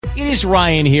It is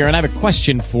Ryan here, and I have a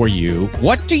question for you.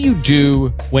 What do you do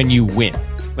when you win?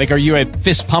 Like, are you a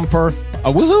fist pumper,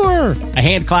 a woohooer, a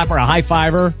hand clapper, a high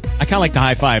fiver? I kind of like the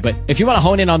high five, but if you want to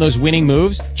hone in on those winning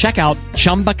moves, check out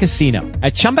Chumba Casino.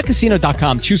 At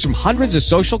ChumbaCasino.com, choose from hundreds of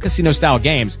social casino-style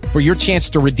games for your chance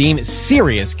to redeem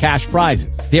serious cash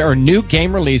prizes. There are new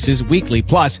game releases weekly,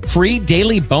 plus free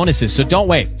daily bonuses. So don't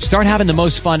wait. Start having the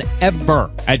most fun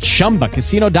ever at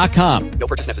ChumbaCasino.com. No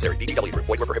purchase necessary. VGW. Void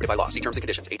where prohibited by law. See terms and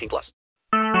conditions. 18 plus.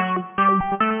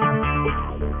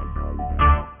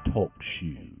 Talk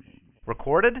shoes.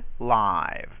 Recorded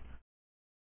live.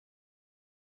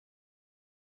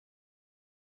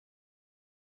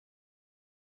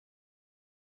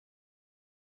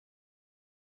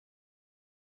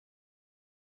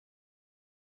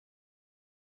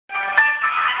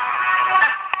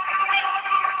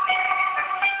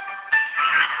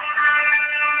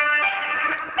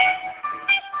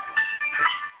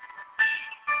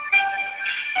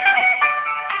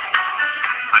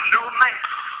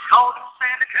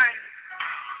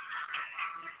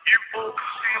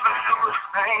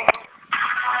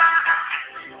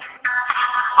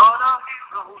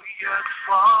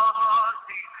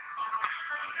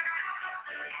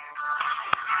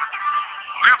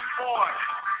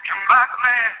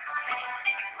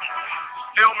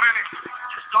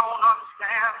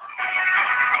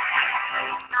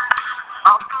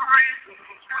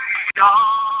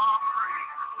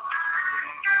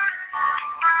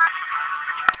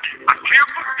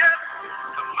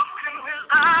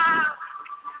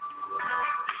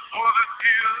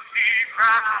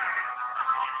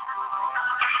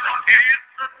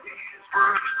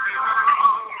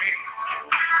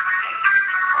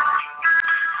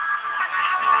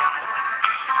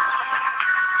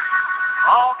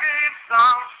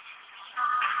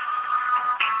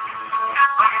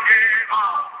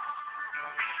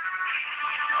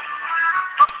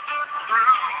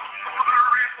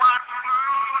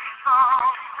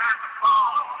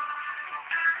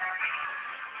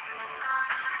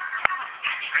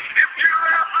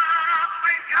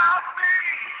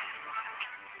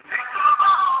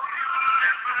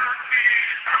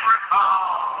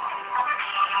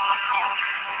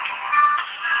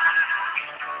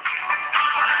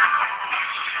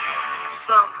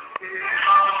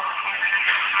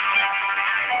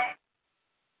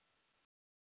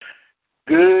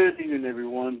 Good evening,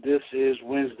 everyone. This is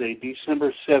Wednesday,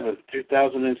 December 7th,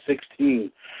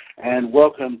 2016, and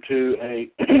welcome to a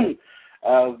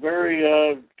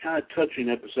very kind of touching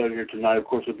episode here tonight. Of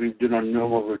course, we'll be doing our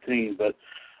normal routine, but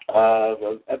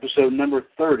episode number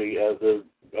 30 of the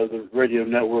radio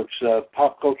network's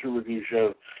pop culture review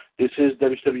show. This is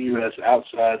WCWUS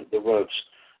Outside the Ropes.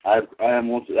 I am,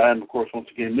 of course, once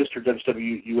again, Mr.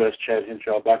 WCWUS Chad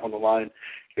Henshaw, back on the line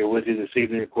here with you this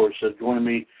evening. Of course, joining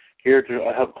me here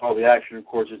to help call the action, of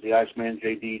course, is the Iceman,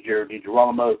 J.D. Jared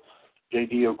DiGirolamo.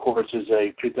 J.D., of course, is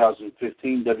a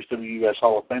 2015 WCWUS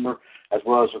Hall of Famer, as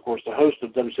well as, of course, the host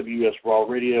of WCWUS Raw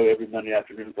Radio every Monday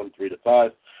afternoon from 3 to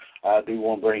 5. I do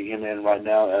want to bring him in right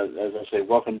now. As I say,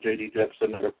 welcome, J.D., to episode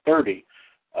number 30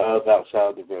 of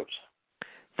Outside the Ropes.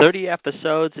 30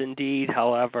 episodes indeed,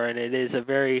 however, and it is a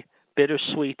very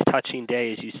bittersweet, touching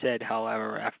day, as you said,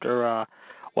 however, after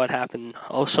what happened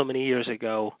so many years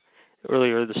ago,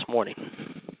 earlier this morning.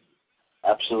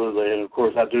 Absolutely, and of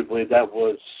course, I do believe that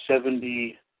was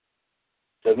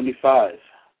 75.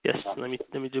 Yes, let me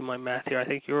do my math here. I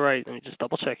think you're right. Let me just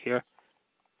double check here.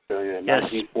 So, yeah,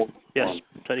 yes,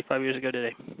 75 years ago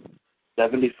today.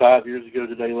 75 years ago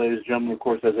today, ladies and gentlemen. Of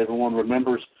course, as everyone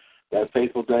remembers, that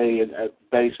fateful day at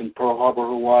base in Pearl Harbor,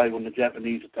 Hawaii, when the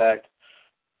Japanese attacked,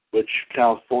 which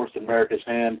kind of forced America's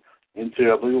hand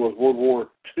into, I believe it was World War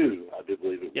II. I do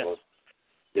believe it was.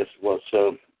 Yes, it was.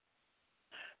 So,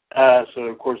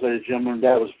 of course, ladies and gentlemen,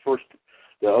 that was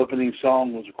the opening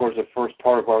song was, of course, the first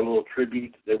part of our little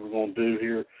tribute that we're going to do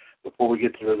here before we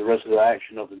get to the rest of the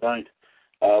action of the night.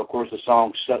 Of course, the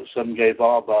song Some Gave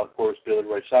All by, of course, Billy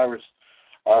Ray Cyrus.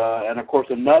 And, of course,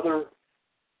 another,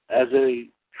 as a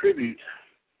tribute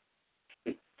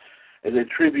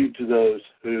to those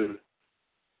who,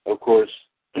 of course,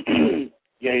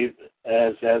 gave,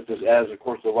 as of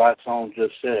course, the last song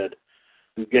just said,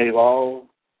 who gave all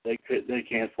they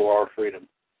can for our freedom.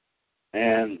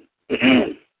 And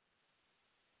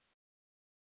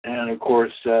of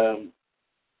course,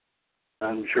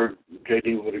 I'm sure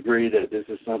J.D. would agree that this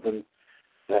is something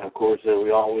that, of course, that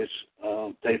we always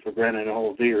take for granted and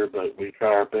hold dear, but we try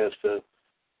our best to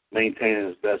maintain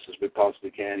it as best as we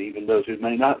possibly can. Even those who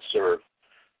may not serve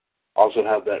also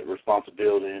have that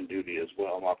responsibility and duty as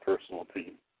well, in my personal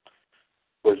opinion.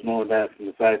 Of course, knowing that from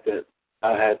the fact that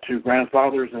I had two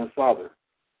grandfathers and a father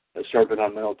that served in our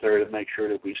military to make sure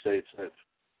that we stayed safe.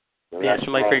 Yes,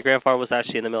 my great-grandfather was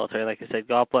actually in the military. Like I said,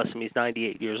 God bless him. He's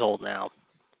 98 years old now.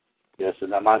 Yes,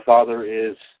 and my father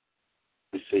is,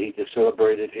 he just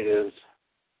celebrated his,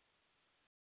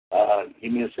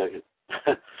 give me a second,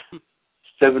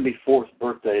 74th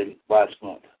birthday last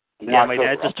month. Yeah, my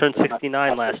dad just turned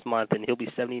 69 last month, and he'll be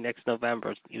 70 next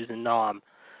November. He was in Nam.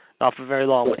 Not for very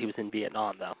long, but he was in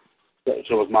Vietnam, though.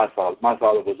 So was my father. My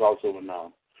father was also in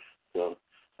Nam. So,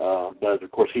 but,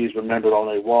 of course, he's remembered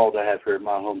on a wall that I have here in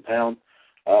my hometown,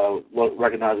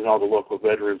 recognizing all the local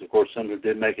veterans. Of course, some who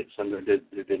did make it, some who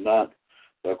did not.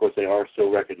 But, of course, they are still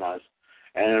recognized.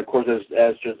 And, of course,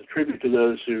 as just a tribute to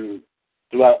those who,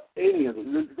 throughout any of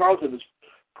them, regardless of this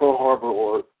Pearl Harbor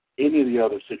or any of the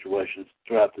other situations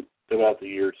throughout the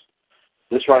years,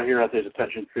 this right here, I think, is a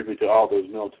touching tribute to all those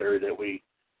military that we,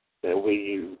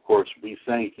 of course, we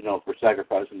thank, for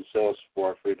sacrificing themselves for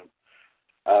our freedom.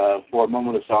 For a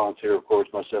moment of silence here, of course,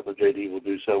 myself and JD will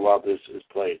do so while this is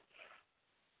played.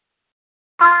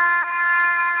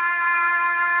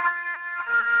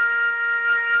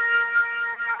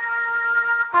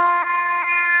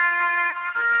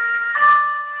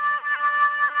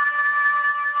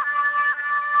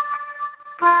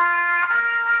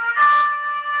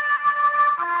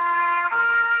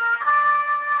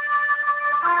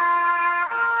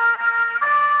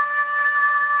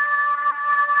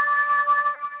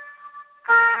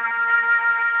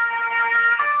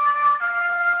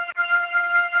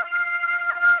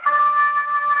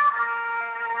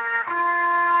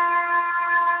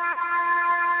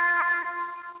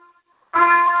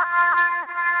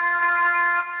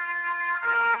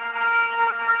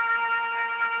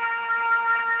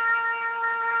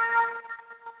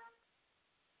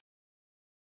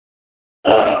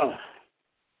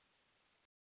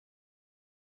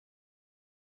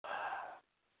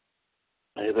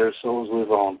 May their souls live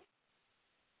on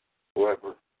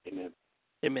forever. Amen.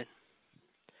 Amen.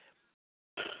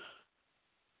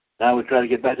 Now we try to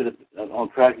get back to the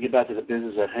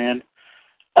business at hand.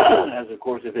 As of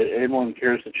course, if anyone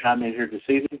cares to chime in here this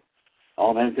evening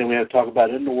on anything we have to talk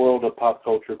about in the world of pop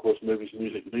culture, of course, movies,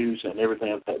 music, news, and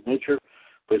everything of that nature,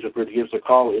 please feel free to give us a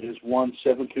call. It is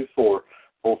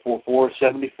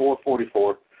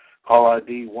 1-724-444-7444. Call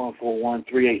ID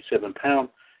 141387#.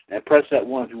 And press that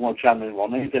 1 if you want to chime in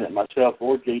on anything that myself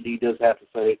or JD does have to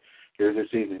say here this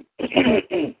evening. So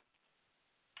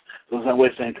let's not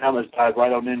waste any time. Let's dive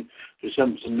right on in to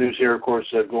some news here. Of course,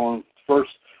 going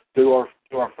first through our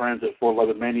friends at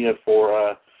 411 Mania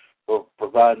for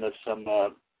providing us some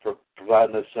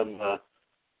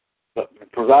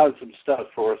stuff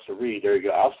for us to read. There you go.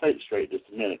 I'll say it straight in just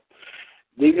a minute.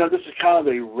 This is kind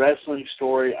of a wrestling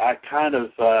story. I kind of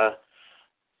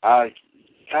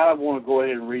want to go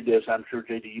ahead and read this. I'm sure,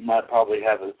 JD, you might probably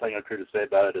have a thing or two to say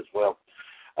about it as well.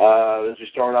 As we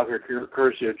start off here,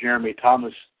 courtesy of Jeremy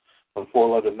Thomas from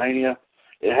 411 Mania,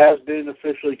 it has been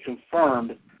officially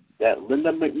confirmed that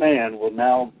Linda McMahon will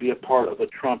now be a part of the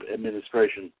Trump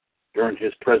administration during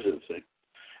his presidency.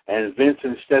 And Vince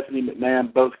and Stephanie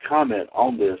McMahon both comment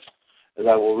on this, as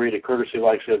I will read it, courtesy,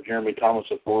 like I said, Jeremy Thomas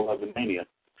of 411 Mania.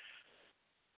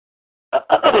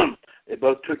 They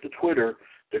both took to Twitter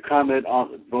to comment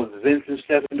on, both Vince and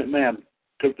Stephanie McMahon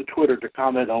took to Twitter to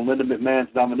comment on Linda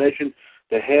McMahon's nomination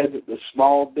to head the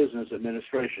Small Business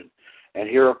Administration. And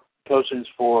here are postings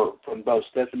from both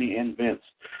Stephanie and Vince.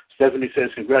 Stephanie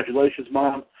says, "Congratulations,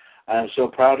 Mom. I am so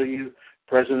proud of you.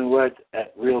 President-elect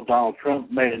at Real Donald Trump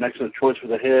made an excellent choice for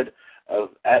the head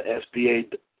of at SBA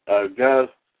Gov."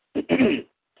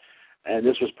 And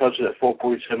this was posted at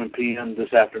 4:47 p.m.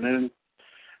 this afternoon.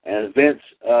 And Vince,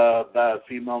 about a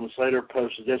few moments later,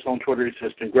 posted this on Twitter. He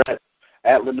says, "Congrats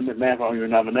at Linda McMahon on your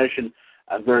nomination.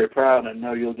 I'm very proud and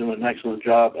know you'll do an excellent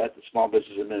job at the Small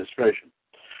Business Administration."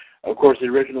 Of course, the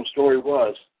original story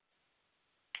was,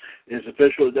 it is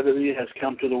official that WWE has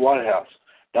come to the White House.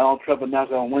 Donald Trump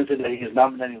announced on Wednesday that he is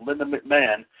nominating Linda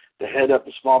McMahon to head up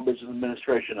the Small Business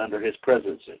Administration under his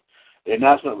presidency. The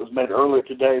announcement was made earlier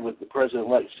today with the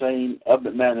president-elect saying of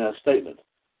McMahon in a statement.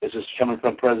 This is coming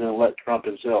from President-elect Trump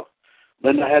himself.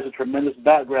 Linda has a tremendous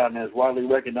background and is widely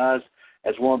recognized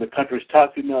as one of the country's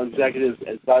top female executives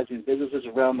advising businesses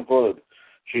around the globe.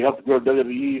 She helped grow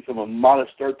WWE from a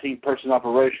modest 13-person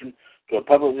operation to a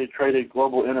publicly traded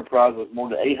global enterprise with more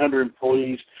than 800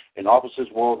 employees in offices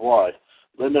worldwide.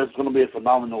 Linda is going to be a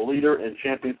phenomenal leader and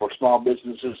champion for small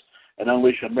businesses and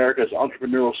unleash America's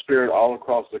entrepreneurial spirit all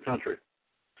across the country.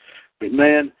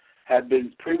 McMahon had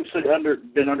been previously under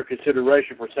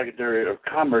consideration for Secretary of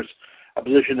Commerce, a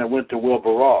position that went to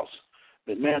Wilbur Ross.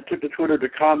 McMahon took to Twitter to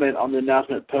comment on the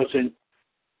announcement, posting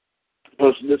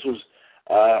this was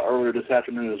earlier this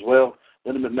afternoon as well.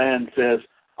 Linda McMahon says,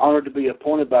 honored to be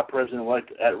appointed by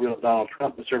President-elect @Real Donald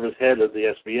Trump to serve as head of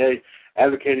the SBA,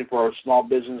 advocating for our small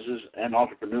businesses and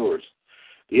entrepreneurs.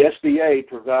 The SBA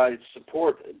provides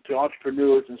support to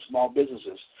entrepreneurs and small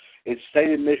businesses. Its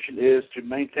stated mission is to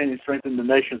maintain and strengthen the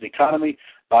nation's economy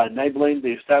by enabling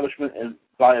the establishment and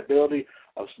viability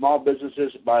of small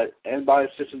businesses by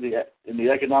assisting in the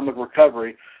economic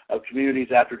recovery of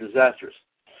communities after disasters.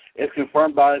 If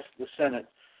confirmed by the Senate,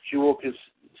 she will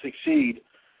succeed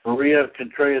Maria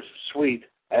Contreras-Sweet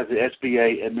as the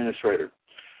SBA administrator.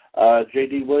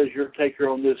 JD, what is your take here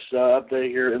on this update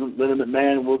here? Linda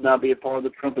McMahon will now be a part of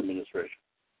the Trump administration.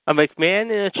 A McMahon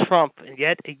and a Trump,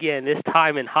 yet again, this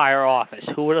time in higher office.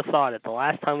 Who would have thought it? The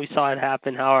last time we saw it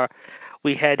happen, however,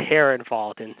 we had hair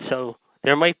involved, and so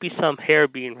there might be some hair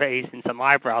being raised and some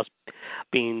eyebrows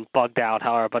being bugged out,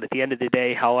 however, but at the end of the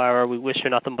day, however, we wish her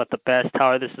nothing but the best.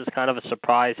 However, this is kind of a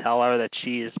surprise, however, that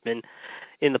she has been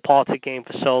in the politics game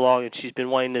for so long, and she's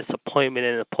been wanting this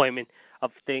appointment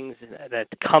of things that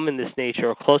come in this nature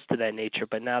or close to that nature,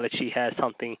 but now that she has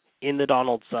something in the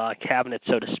Donald's cabinet,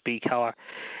 so to speak, however,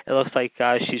 it looks like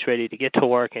she's ready to get to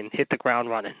work and hit the ground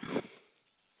running.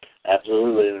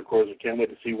 Absolutely, and of course, I can't wait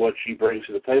to see what she brings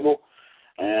to the table.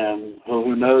 And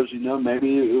who knows,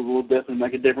 maybe it will definitely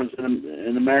make a difference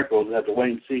in America. We'll have to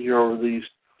wait and see here over these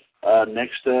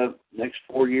next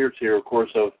 4 years here, of course,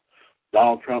 of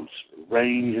Donald Trump's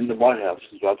reign in the White House.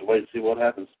 So we'll have to wait and see what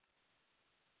happens.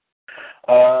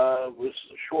 This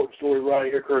short story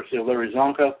right here, courtesy of Larry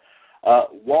Zonka.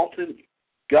 Walton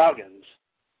Goggins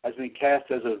has been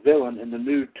cast as a villain in the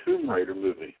new Tomb Raider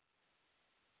movie.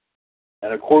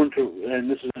 And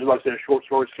this is, like I said, a short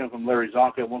story coming from Larry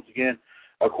Zonka once again.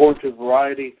 According to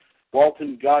Variety,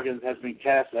 Walton Goggins has been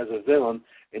cast as a villain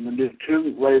in the new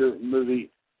Tomb Raider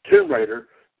movie,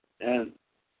 and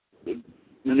the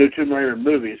new Tomb Raider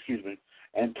movie,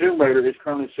 And Tomb Raider is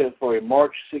currently set for a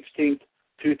March 16th,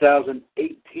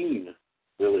 2018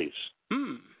 release.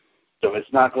 So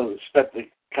it's not going to expect to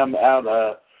come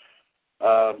out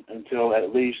until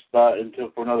at least for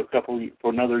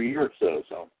another year or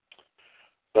so.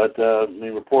 But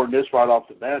reporting this right off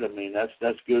the bat,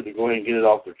 that's good to go ahead and get it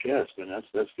off their chest.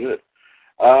 That's good.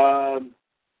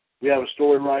 We have a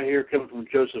story right here coming from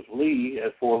Joseph Lee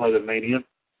at 411 Mania.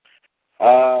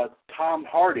 Tom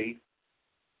Hardy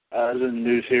is in the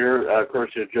news here,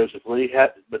 courtesy of Joseph Lee.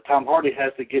 But Tom Hardy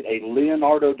has to get a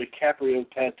Leonardo DiCaprio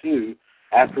tattoo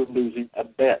after losing a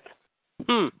bet.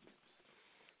 In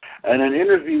an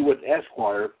interview with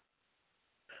Esquire,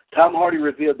 Tom Hardy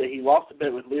revealed that he lost a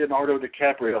bet with Leonardo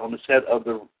DiCaprio on the set of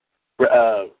it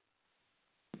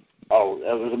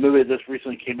was a movie that just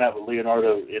recently came out with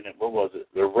Leonardo in it. What was it?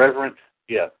 The Reverend?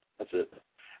 Yeah, that's it.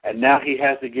 And now he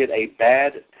has to get a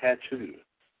bad tattoo.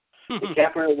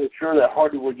 DiCaprio was sure that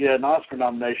Hardy would get an Oscar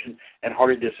nomination, and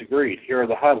Hardy disagreed. Here are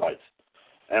the highlights.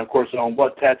 And, of course, on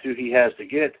what tattoo he has to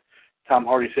get, Tom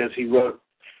Hardy says he wrote,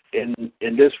 in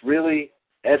this really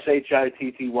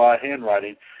SHITTY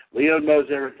handwriting, Leo knows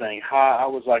everything. I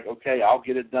was like, okay, I'll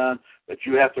get it done, but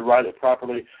you have to write it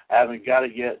properly. I haven't got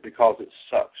it yet because it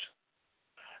sucks.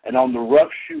 And on the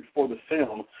rough shoot for the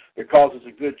film, because it's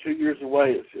a good 2 years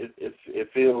away, it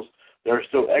feels there are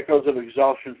still echoes of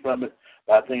exhaustion from it,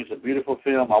 but I think it's a beautiful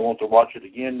film. I want to watch it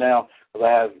again now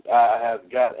because I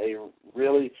have got a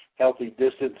really healthy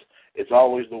distance. It's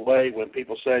always the way when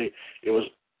people say it was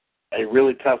a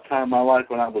really tough time in my life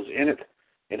when I was in it.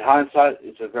 In hindsight,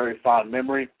 it's a very fond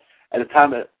memory. At the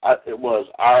time, it was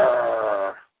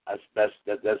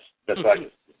that's how I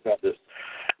can describe this.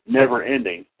 Never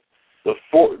ending. The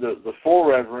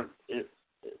forever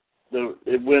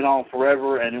it went on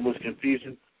forever and it was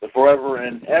confusing. The forever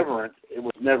and ever it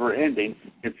was never ending.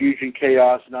 Confusion,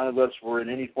 chaos. None of us were in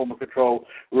any form of control.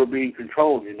 We were being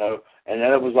controlled, and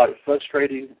that was like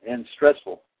frustrating and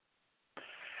stressful.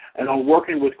 And on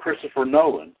working with Christopher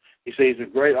Nolan, he says he's a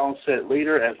great on-set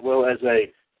leader as well as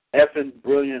a effing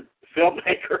brilliant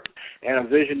filmmaker and a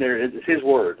visionary. It's his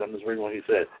words. I'm just reading what he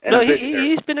said. And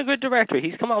he's been a good director.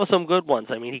 He's come out with some good ones.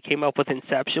 He came up with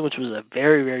Inception, which was a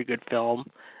very, very good film.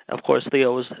 Of course,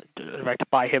 Leo was directed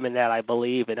by him in that, I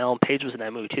believe, and Ellen Page was in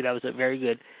that movie, too. That was a very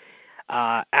good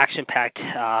action-packed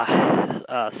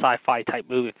sci-fi type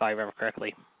movie, if I remember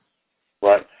correctly.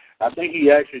 Right. I think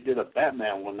he actually did a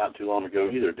Batman one not too long ago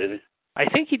either, didn't he? I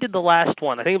think he did the last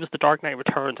one. I think it was The Dark Knight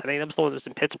Returns. I think that was the one that was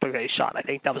in Pittsburgh that he shot. I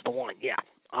think that was the one, yeah.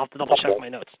 I'll have to double-check my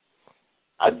notes.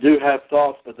 I do have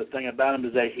thoughts, but the thing about him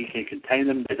is that he can contain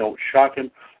them. They don't shock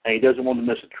him, and he doesn't want to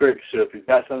miss a trick. So if you've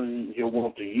got something, he'll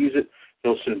want to use it.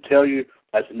 He'll soon tell you.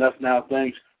 That's enough now,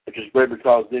 thanks, which is great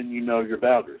because then you know your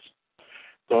boundaries.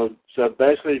 So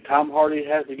basically, Tom Hardy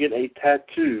has to get a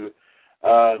tattoo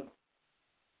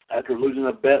after losing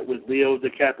a bet with Leo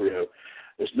DiCaprio.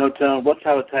 There's no telling what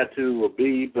type of tattoo will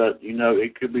be, but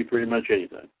it could be pretty much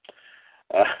anything.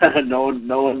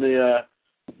 Knowing the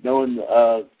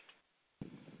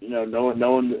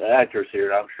actors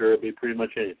here, I'm sure it'll be pretty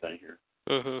much anything here.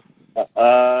 Mm-hmm.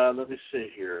 Let me see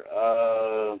here.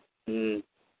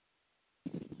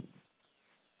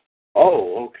 Oh,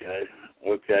 okay.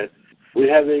 We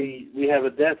have a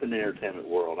death in the entertainment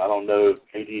world. I don't know,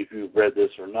 Katie, if you've read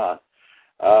this or not.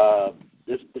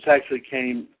 This actually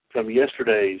came from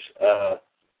yesterday's.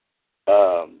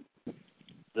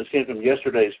 This came from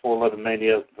yesterday's 411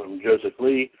 Mania from Joseph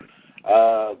Lee,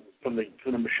 from the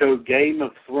show Game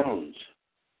of Thrones.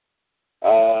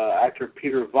 Actor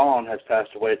Peter Vaughan has passed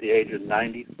away at the age of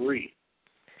 93.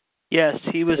 Yes,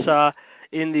 he was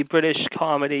in the British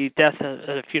comedy Death at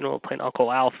a Funeral playing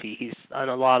Uncle Alfie. He's done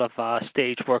a lot of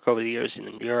stage work over the years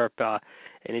in Europe,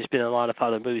 and he's been in a lot of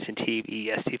other movies and TV.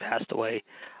 Yes, he passed away,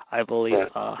 I believe,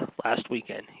 last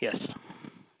weekend. Yes.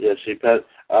 Yes, he passed.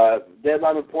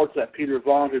 Deadline reports that Peter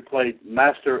Vaughan, who played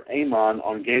Master Aemon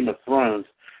on Game of Thrones,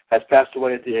 has passed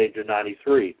away at the age of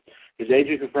 93. His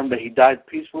agent confirmed that he died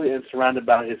peacefully and surrounded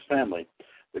by his family.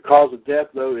 The cause of death,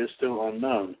 though, is still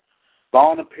unknown.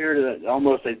 Vaughan appeared in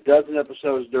almost a dozen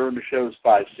episodes during the show's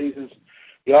 5 seasons.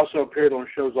 He also appeared on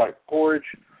shows like Porridge,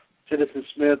 Citizen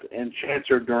Smith, and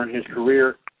Chancer during his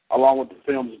career, along with the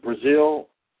films Brazil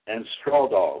and Straw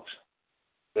Dogs.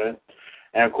 Okay?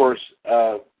 And, of course,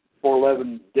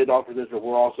 411 did offer this, but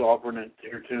we're also offering it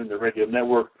here too in the radio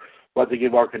network. But to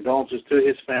give our condolences to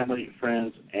his family,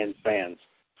 friends, and fans.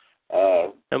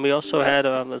 And we also had,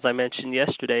 as I mentioned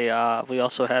yesterday, we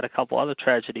also had a couple other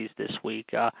tragedies this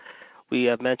week.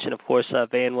 We mentioned, of course,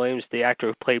 Van Williams, the actor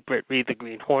who played Britt Reed, the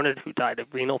Green Hornet, who died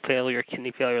of renal failure,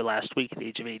 kidney failure last week at the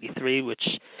age of 83,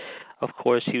 which, of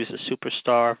course, he was a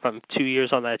superstar from 2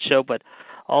 years on that show, but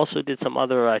also did some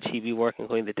other TV work,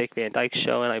 including the Dick Van Dyke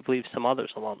Show, and I believe some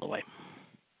others along the way.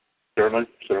 Certainly.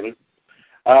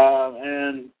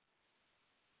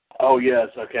 Yes,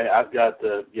 okay, I got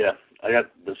the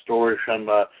story from,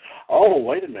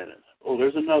 wait a minute. Oh,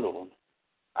 there's another one.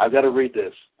 I've got to read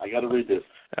this.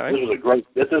 All right.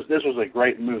 This was a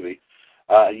great movie.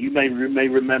 You may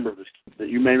remember this.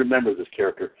 You may remember this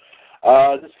character.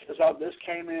 This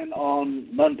came in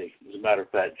on Monday, as a matter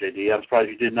of fact, JD. I'm surprised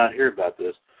you did not hear about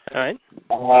this. All right.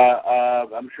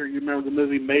 I'm sure you remember the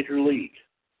movie Major League.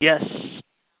 Yes.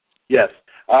 Yes.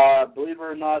 Believe it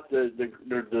or not, the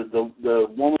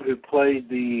woman who played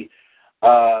the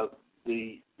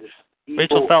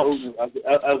Rachel Phelps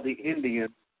of the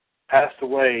Indians passed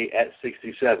away at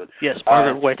 67. Yes,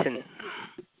 Margaret Whitten.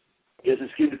 Yes,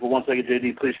 excuse me for 1 second,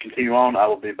 JD. Please continue on. I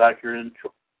will be back here in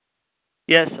short.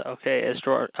 Yes, okay. As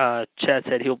Chad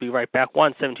said, he'll be right back.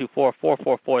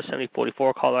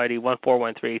 1-724-444-7044, caller ID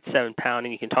 141387#,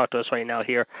 and you can talk to us right now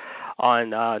here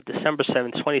on December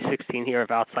 7th, 2016, here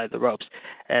of Outside the Ropes.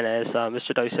 And as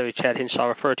Mr. WCW Chad Hinshaw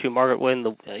referred to, Margaret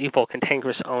Whitten, the evil,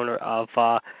 cantankerous owner of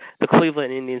the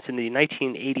Cleveland Indians in the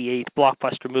 1988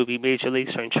 blockbuster movie Major League,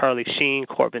 starring Charlie Sheen,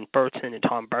 Corbin Burton, and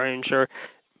Tom Berenger,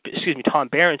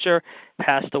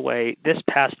 passed away this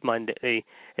past Monday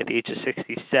at the age of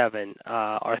 67.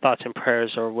 Our thoughts and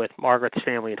prayers are with Margaret's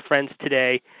family and friends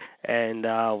today, and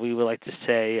we would like to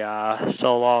say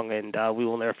so long, and we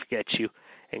will never forget you,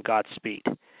 and Godspeed.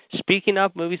 Speaking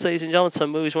of movies, ladies and gentlemen, some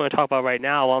movies we want to talk about right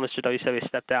now while Mr. WCW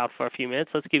stepped out for a few minutes.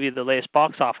 Let's give you the latest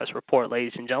box office report,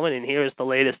 ladies and gentlemen, and here is the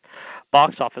latest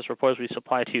box office reports we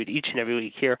supply to you each and every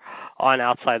week here on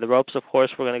Outside the Ropes. Of course,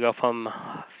 we're going to go from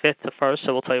 5th to 1st,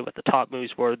 so we'll tell you what the top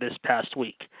movies were this past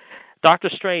week.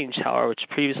 Doctor Strange, however, which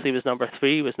previously was number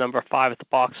 3, was number 5 at the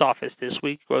box office this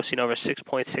week, grossing over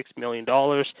 $6.6 million.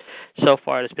 So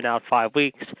far, it has been out 5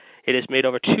 weeks. It has made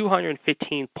over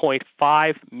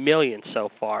 $215.5 million so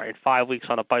far in 5 weeks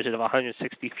on a budget of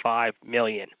 $165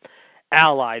 million.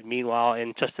 Allied, meanwhile,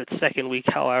 in just its second week,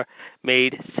 however,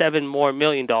 made $7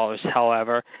 million more,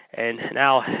 however, and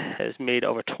now has made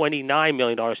over $29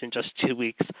 million in just 2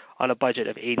 weeks on a budget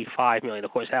of $85 million. Of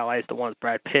course, Allied is the one with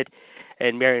Brad Pitt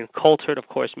and Marion Coulthard. Of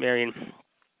course, Marion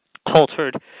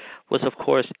Coulthard was, of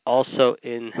course, also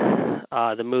in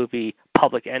the movie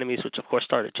Public Enemies, which, of course,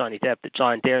 started Johnny Depp, the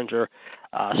John Derringer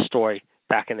story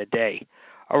back in the day.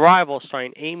 Arrival,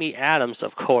 starring Amy Adams,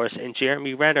 of course, and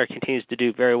Jeremy Renner, continues to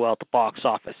do very well at the box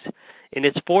office. In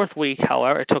its 4th week,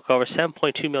 however, it took over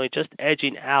 $7.2 million, just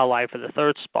edging Allied for the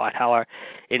 3rd spot. However,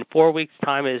 in 4 weeks'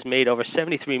 time, it has made over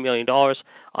 $73 million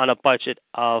on a budget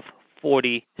of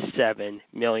 $47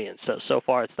 million. So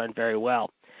far, it's done very well.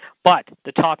 But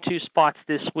the top 2 spots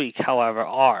this week, however,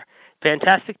 are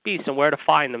Fantastic Beasts and Where to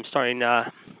Find Them, starring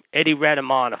Eddie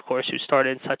Redmayne, of course, who starred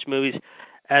in such movies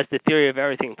as The Theory of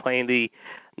Everything, playing the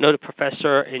noted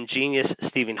professor and genius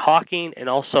Stephen Hawking, and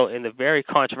also in the very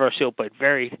controversial but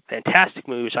very fantastic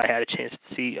movie, which I had a chance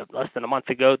to see less than a month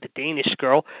ago, The Danish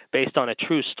Girl, based on a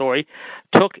true story,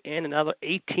 took in another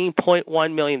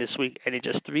 $18.1 million this week, and in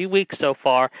just 3 weeks so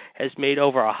far has made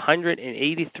over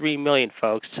 $183 million,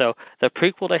 folks. So the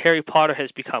prequel to Harry Potter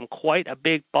has become quite a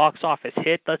big box office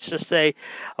hit. Let's just say,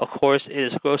 of course,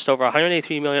 it has grossed over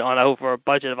 $183 million on over a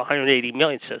budget of $180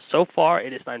 million. So far,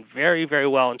 it has done very, very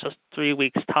well in just 3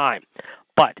 weeks' time.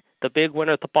 But the big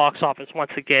winner at the box office,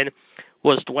 once again,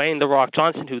 was Dwayne "The Rock"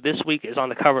 Johnson, who this week is on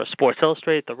the cover of Sports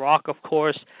Illustrated. The Rock, of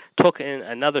course, took in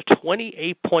another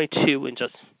 $28.2 in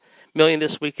just million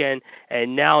this weekend,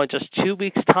 and now in just 2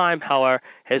 weeks' time, however,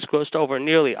 has grossed over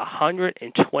nearly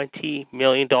 $120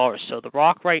 million. So The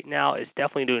Rock right now is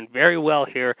definitely doing very well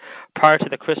here prior to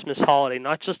the Christmas holiday,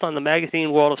 not just on the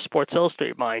magazine world of Sports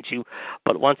Illustrated, mind you,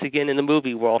 but once again in the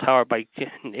movie world, however, by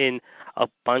getting in a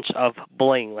bunch of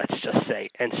bling, let's just say.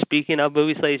 And speaking of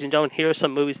movies, ladies and gentlemen, here are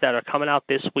some movies that are coming out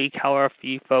this week, however, for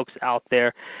you folks out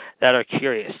there that are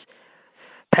curious.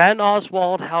 Patton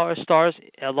Oswalt, however, stars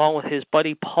along with his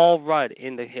buddy Paul Rudd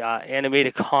in the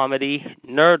animated comedy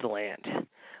Nerdland.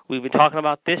 We've been talking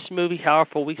about this movie, however,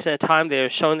 for weeks at a time.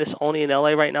 They're showing this only in LA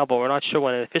right now, but we're not sure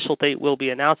when an official date will be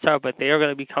announced, but they are going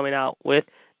to be coming out with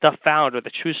The Founder,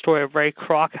 the true story of Ray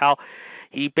Kroc, how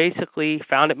he basically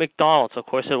founded McDonald's. Of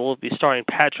course, it will be starring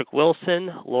Patrick Wilson,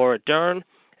 Laura Dern,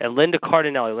 and Linda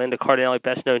Cardinelli. Linda Cardinelli,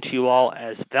 best known to you all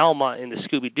as Velma in the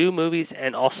Scooby-Doo movies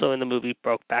and also in the movie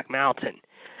Brokeback Mountain.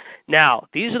 Now,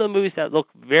 these are the movies that look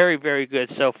very, very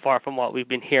good so far from what we've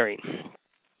been hearing.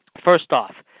 First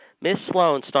off, Miss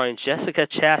Sloane, starring Jessica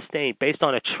Chastain, based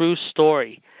on a true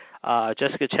story.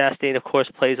 Jessica Chastain, of course,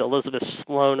 plays Elizabeth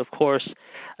Sloane, of course,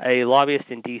 a lobbyist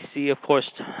in D.C., of course,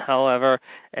 however,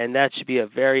 and that should be a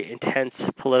very intense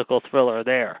political thriller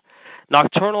there.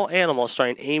 Nocturnal Animals,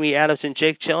 starring Amy Adams and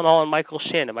Jake Gyllenhaal and Michael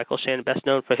Shannon. Michael Shannon, best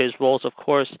known for his roles, of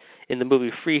course, in the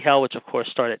movie Free Hell, which, of course,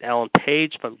 starred Ellen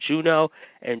Page from Juno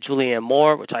and Julianne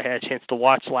Moore, which I had a chance to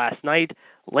watch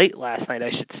late last night,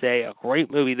 I should say. A great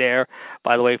movie there,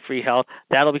 by the way, Free Hell.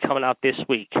 That'll be coming out this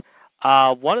week.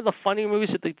 One of the funny movies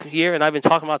of the year, and I've been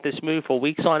talking about this movie for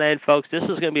weeks on end, folks. This is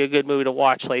going to be a good movie to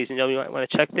watch, ladies and gentlemen. You might want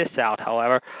to check this out,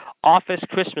 however. Office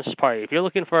Christmas Party. If you're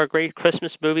looking for a great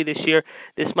Christmas movie this year,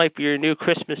 this might be your new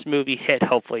Christmas movie hit,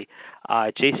 hopefully.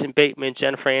 Jason Bateman,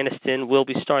 Jennifer Aniston will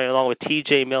be starring along with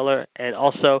T.J. Miller, and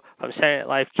also from Saturday Night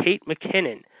Live, Kate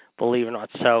McKinnon, believe it or not.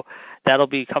 So that'll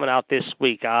be coming out this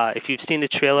week. If you've seen the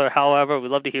trailer, however, we'd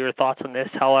love to hear your thoughts on this,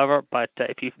 however. But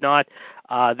if you've not,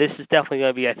 this is definitely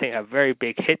going to be, I think, a very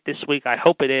big hit this week. I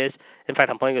hope it is. In fact,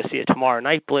 I'm planning to see it tomorrow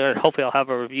night, Blair, and hopefully I'll have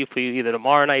a review for you either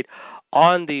tomorrow night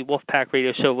on the Wolfpack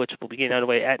Radio Show, which will begin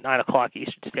underway at 9 o'clock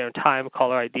Eastern Standard Time.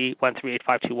 Caller ID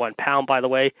 138521#, by the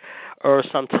way, or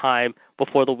sometime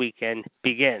before the weekend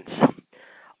begins.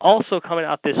 Also coming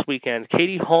out this weekend,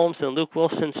 Katie Holmes and Luke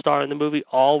Wilson star in the movie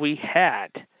All We Had.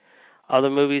 Other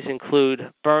movies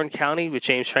include Byrne County with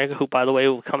James Franco, who, by the way,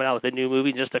 will be coming out with a new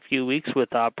movie in just a few weeks with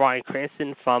Bryan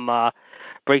Cranston from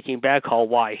Breaking Bad called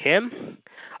Why Him?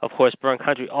 Of course, Byrne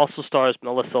Country also stars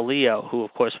Melissa Leo, who,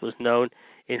 of course, was known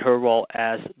in her role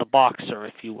as the boxer,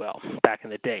 if you will, back in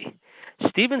the day.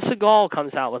 Steven Seagal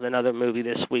comes out with another movie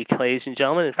this week, ladies and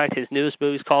gentlemen. In fact, his newest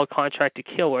movie is called Contract to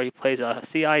Kill, where he plays a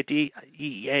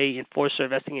CIDEA enforcer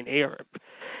investigating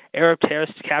Arab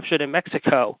terrorists captured in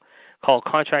Mexico, called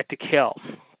Contract to Kill.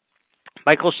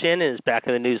 Michael Shannon is back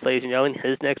in the news, ladies and gentlemen.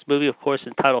 His next movie, of course, is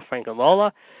entitled Frank and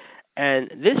Lola.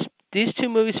 And these two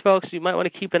movies, folks, you might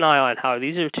want to keep an eye on. However,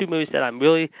 these are two movies that I'm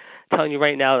really telling you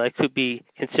right now that could be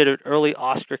considered early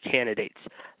Oscar candidates.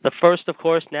 The first, of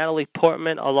course, Natalie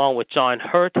Portman, along with John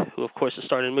Hurt, who, of course, has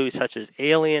starred in movies such as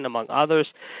Alien, among others,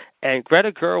 and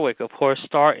Greta Gerwig, of course,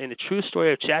 star in the true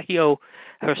story of Jackie O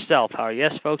herself.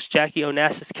 Yes, folks, Jackie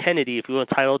Onassis Kennedy, if you will,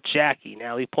 entitled Jackie.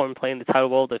 Natalie Portman playing the title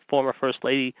role of the former First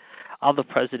Lady of the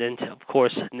President, of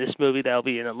course, in this movie. That'll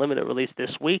be in a limited release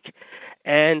this week.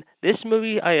 And this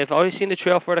movie, I have already seen the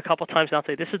trailer for it a couple times now. I'll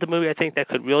say this is the movie I think that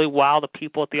could really wow the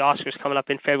people at the Oscars coming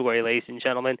up in February, ladies and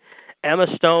gentlemen. Emma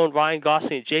Stone, Ryan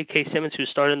Gosling, and J.K. Simmons, who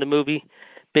starred in the movie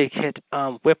big hit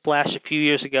Whiplash a few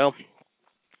years ago,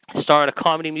 star in a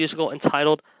comedy musical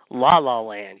entitled La La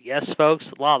Land. Yes, folks,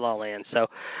 La La Land. So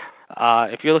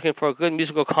if you're looking for a good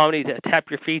musical comedy to tap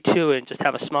your feet to and just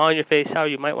have a smile on your face,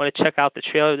 you might want to check out the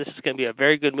trailer. This is going to be a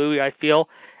very good movie, I feel,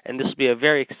 and this will be a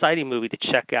very exciting movie to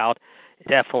check out,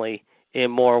 definitely, in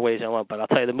more ways than one. But I'll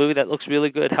tell you, the movie that looks really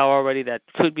good, already that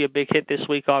could be a big hit this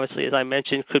week, obviously, as I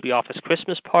mentioned, could be Office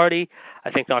Christmas Party.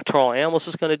 I think Nocturnal Animals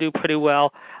is going to do pretty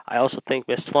well. I also think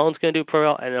Miss Sloane's going to do pretty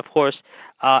well. And, of course,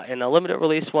 in a limited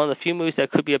release, one of the few movies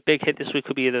that could be a big hit this week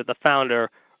could be either The Founder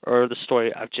or The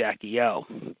Story of Jackie O.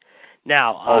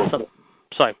 Now,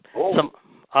 some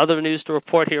other news to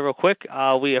report here real quick.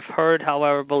 We have heard,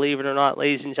 however, believe it or not,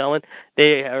 ladies and gentlemen,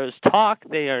 there is talk.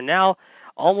 They are now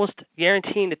almost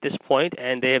guaranteed at this point,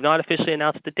 and they have not officially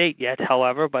announced the date yet,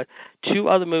 however, but two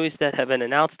other movies that have been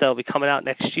announced that will be coming out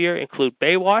next year include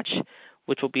Baywatch,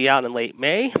 which will be out in late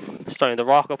May, starring The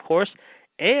Rock, of course,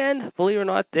 and, believe it or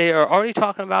not, they are already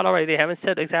talking about they haven't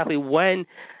said exactly when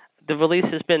the release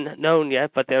has been known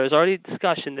yet, but there is already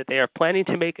discussion that they are planning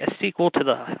to make a sequel to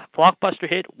the blockbuster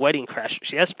hit Wedding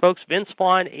Crashers. Yes, folks, Vince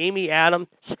Vaughn,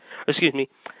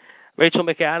 Rachel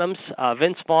McAdams,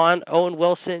 Vince Vaughn, Owen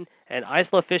Wilson, and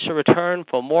Isla Fisher return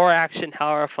for more action,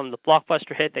 however, from the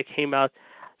blockbuster hit that came out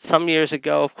some years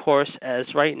ago, of course, as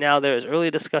right now there is early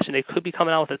discussion they could be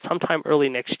coming out with it sometime early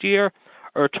next year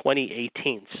or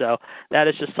 2018. So that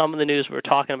is just some of the news we're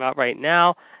talking about right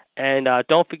now. And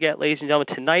don't forget, ladies and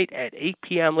gentlemen, tonight at 8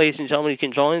 p.m., ladies and gentlemen, you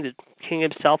can join the King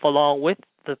himself along with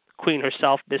the Queen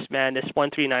herself, Miss Madness,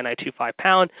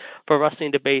 139.925 for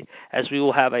wrestling debate, as we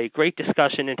will have a great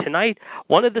discussion. And tonight,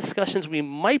 one of the discussions we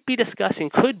might be discussing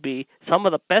could be some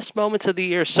of the best moments of the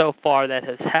year so far that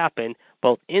has happened,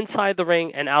 both inside the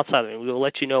ring and outside the ring. We will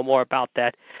let you know more about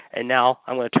that. And now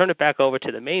I'm going to turn it back over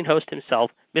to the main host himself,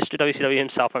 Mr. WCW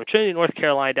himself from Trinity, North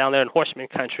Carolina, down there in Horseman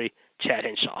Country, Chad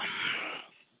Henshaw.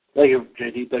 Thank you,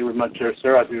 JD. Thank you very much,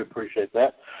 sir. I do appreciate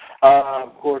that.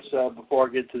 Of course, before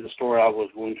I get to the story I was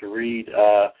going to read,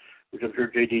 which I'm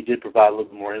sure JD did provide a little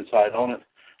bit more insight on it,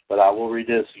 but I will read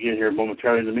this again here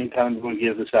momentarily. In the meantime, I'm going to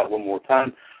give this out one more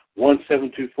time.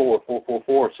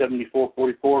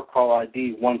 1-724-444-7444, call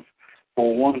ID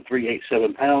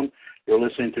 141387#. You're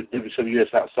listening to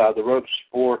WCWUS Outside the Ropes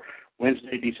for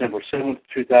Wednesday, December 7th,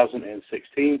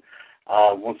 2016.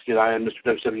 Once again, I am Mr.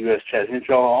 WCWUS Chad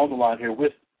Henshaw on the line here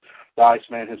with the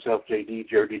Iceman himself, JD,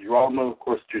 Jerry DiGirolamo, of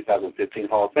course, 2015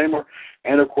 Hall of Famer,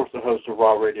 and, of course, the host of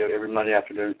Raw Radio every Monday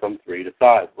afternoon from 3 to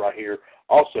 5, right here,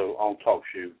 also on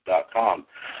TalkShoe.com.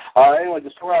 Anyway, the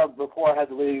story, before I had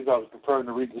to leave, I was preparing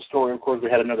to read the story. Of course,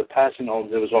 we had another passing on.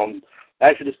 It was on,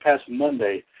 actually, this past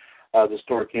Monday, the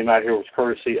story came out here. It was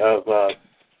courtesy of,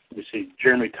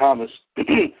 Jeremy Thomas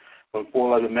from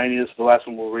 411 Mania. This is the last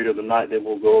one we'll read of the night, then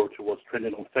we'll go over to what's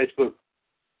trending on Facebook.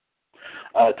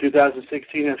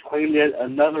 2016 has claimed yet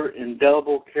another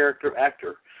indelible character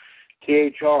actor.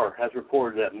 THR has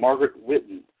reported that Margaret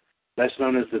Whitten, best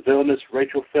known as the villainous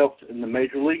Rachel Phelps in the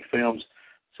Major League films,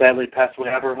 sadly passed away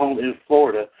at her home in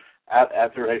Florida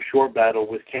after a short battle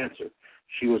with cancer.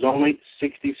 She was only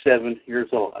 67 years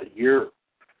old, a year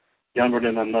younger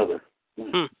than my mother.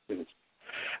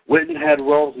 Whitten had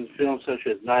roles in films such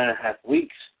as 9.5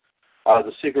 Weeks,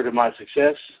 The Secret of My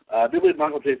Success. I believe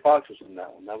Michael J. Fox was in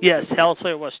that one. Yes, Hell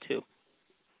Slayer was too.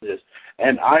 Yes,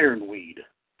 and Ironweed.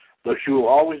 Though she will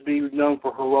always be known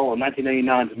for her role in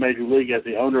 1989's Major League as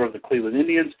the owner of the Cleveland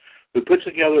Indians, who puts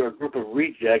together a group of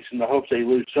rejects in the hopes they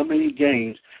lose so many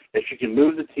games that she can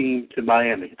move the team to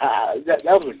Miami. That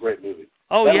was a great movie.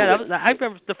 Oh, I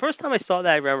remember the first time I saw that.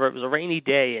 I remember it was a rainy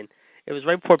day, and it was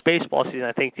right before baseball season,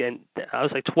 I think, and I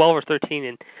was like 12 or 13,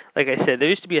 and like I said, there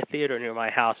used to be a theater near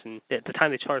my house, and at the time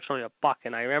they charged only $1,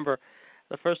 and I remember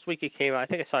the first week it came out, I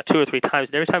think I saw it 2 or 3 times,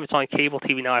 and every time it's on cable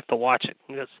TV now I have to watch it,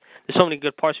 because there's so many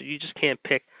good parts that you just can't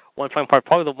pick one fine part.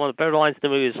 Probably one of the better lines in the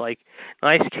movie is like,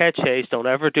 "Nice catch, Ace, don't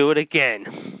ever do it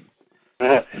again."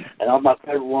 And on my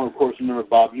favorite one, of course, remember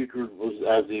Bob Uecker was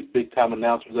as the big-time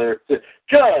announcer there, just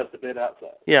a bit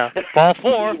outside. Yeah, ball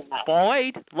 4, ball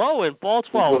 8, low, and ball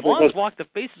 12. One's walked the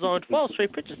bases on 12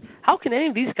 straight pitches. How can any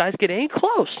of these guys get any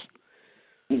close?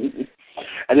 And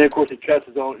then, of course, he cuts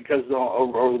it on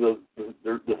over the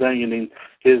thing, and then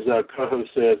his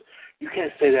co-host says, "You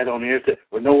can't say that on the air,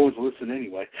 but no one's listening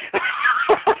anyway."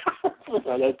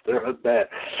 That's bad.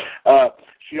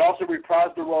 She also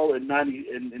reprised the role in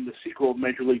the sequel of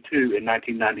Major League 2 in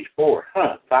 1994.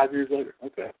 5 years later.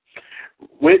 Okay.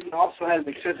 Whitten also had an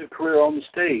extensive career on the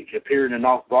stage, appearing in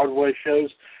off-Broadway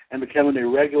shows and becoming a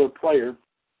regular player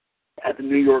at the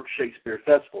New York Shakespeare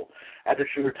Festival. After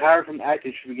she retired from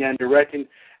acting, she began directing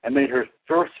and made her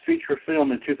first feature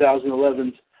film in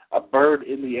 2011's A Bird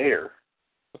in the Air.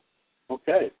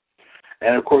 Okay.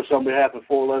 And, of course, on behalf of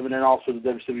 411 and also the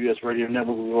WCWUS Radio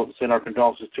Network, we want to send our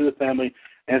condolences to the family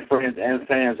and friends and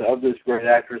fans of this great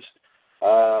actress.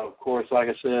 Of course, like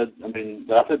I said, I think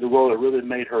the role that really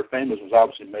made her famous was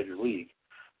obviously Major League,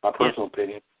 my personal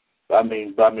opinion.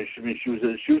 She was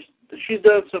she's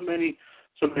done so many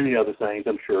other things,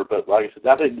 I'm sure. But like I said,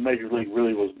 I think the Major League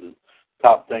really was the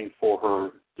top thing for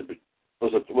her to be,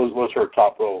 was her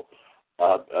top role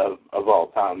of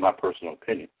all time, in my personal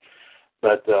opinion.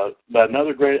 But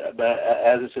another great, as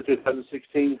I said,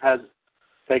 2016 has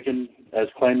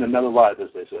claimed another life, as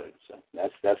they say. So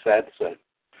that's sad to say.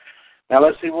 Now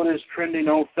let's see what is trending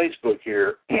on Facebook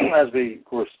here, as we of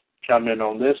course chime in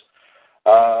on this.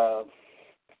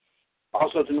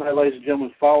 Also tonight, ladies and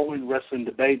gentlemen, following wrestling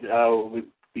debate,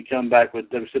 we come back with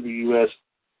WCWUS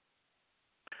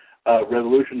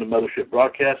Revolution, the mothership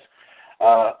broadcast,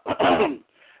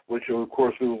 which of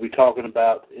course we will be talking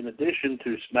about in addition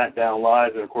to SmackDown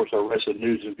Live and of course our wrestling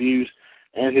news and views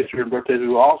and history and birthdays. We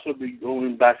will also be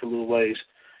going back a little ways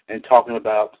and talking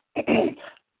about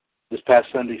this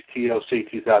past Sunday's TLC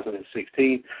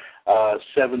 2016.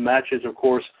 7 matches, of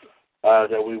course,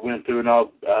 that we went through and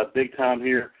all big time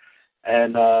here.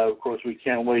 And, of course, we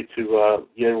can't wait to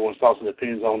get everyone's thoughts and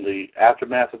opinions on the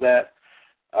aftermath of that.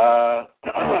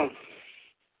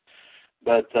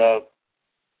 But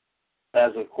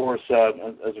as of course, I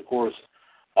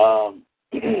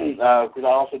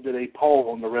also did a poll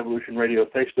on the Revolution Radio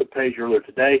Facebook page earlier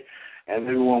today, and if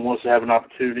everyone wants to have an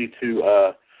opportunity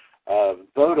to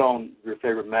vote on your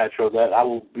favorite match, or that I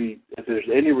will be, if there's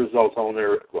any results on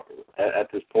there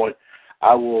at this point,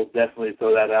 I will definitely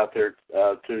throw that out there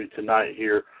to you tonight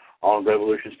here on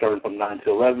Revolution, starting from 9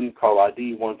 to 11. Call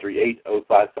ID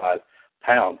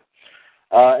 138-055#.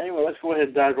 Anyway, let's go ahead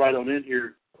and dive right on in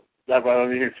here. See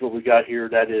what we got here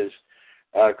that is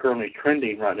currently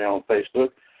trending right now on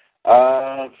Facebook.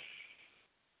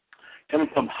 Coming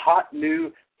from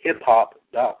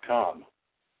hotnewhiphop.com.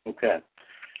 Okay.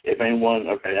 If anyone,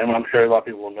 okay, and I'm sure a lot of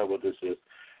people will know what this is.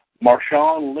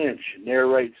 Marshawn Lynch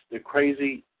narrates the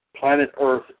crazy Planet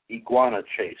Earth iguana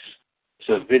chase. It's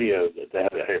a video that they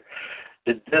have here.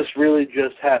 Did this really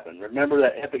just happen? Remember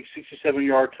that epic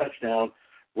 67-yard touchdown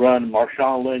run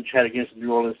Marshawn Lynch had against the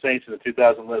New Orleans Saints in the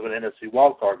 2011 NFC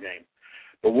wildcard game,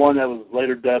 the one that was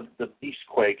later dubbed the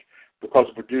Beastquake because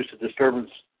it produced a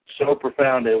disturbance so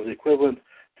profound that it was equivalent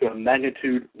to a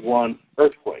magnitude 1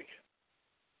 earthquake.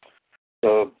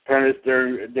 So apparently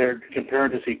they're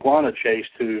comparing this iguana chase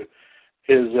to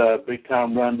his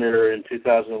big-time run there in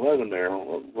 2011 there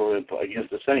against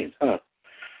the Saints, huh?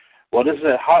 Well, this is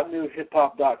at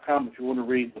hotnewhiphop.com if you want to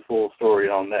read the full story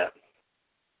on that.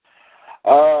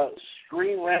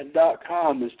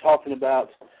 ScreenRant.com is talking about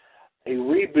a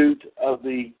reboot of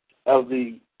the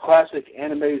classic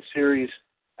animated series.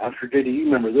 I'm sure, JD, you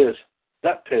remember this,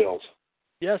 DuckTales.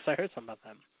 Yes, I heard something about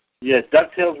that. Yeah,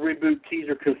 DuckTales reboot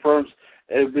teaser confirms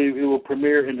it will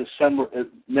premiere in the summer,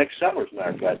 next summer, as a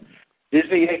matter of fact.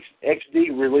 Disney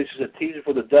XD releases a teaser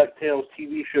for the DuckTales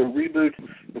TV show reboot,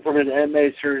 confirming the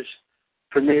animated series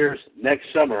premieres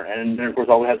next summer. And then, of course,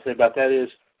 all we have to say about that is,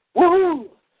 woohoo!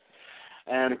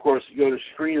 And, of course, you go to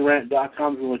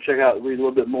ScreenRant.com if you want to check out and read a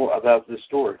little bit more about this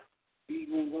story.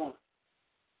 And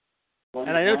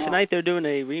I know tonight they're doing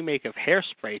a remake of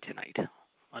Hairspray tonight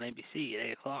on ABC at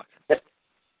 8 o'clock.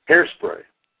 Hairspray.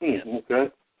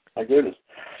 Okay. My goodness.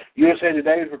 USA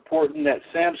Today is reporting that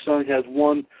Samsung has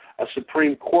won a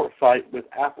Supreme Court fight with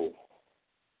Apple.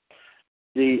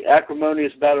 The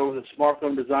acrimonious battle over the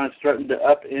smartphone designs threatened to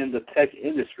upend the tech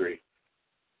industry,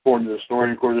 according to the story.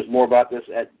 And of course, there's more about this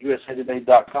at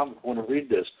usatoday.com if you want to read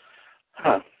this.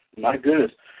 My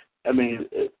goodness. I mean,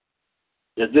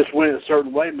 if this went a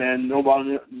certain way, man, no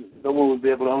one would be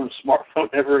able to own a smartphone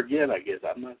ever again, I guess.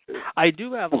 I'm not sure. I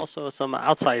do have also some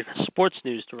outside sports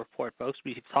news to report, folks.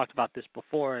 We've talked about this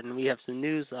before, and we have some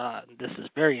news. This is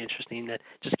very interesting that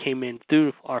just came in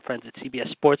through our friends at CBS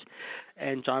Sports,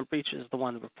 and John Breach is the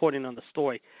one reporting on the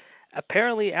story.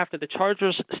 Apparently, after the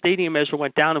Chargers stadium measure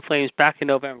went down in flames back in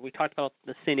November, we talked about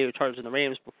the San Diego Chargers and the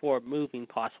Rams before moving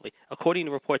possibly. According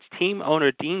to reports, team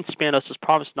owner Dean Spanos has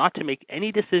promised not to make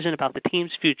any decision about the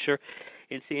team's future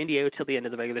in San Diego till the end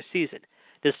of the regular season.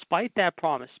 Despite that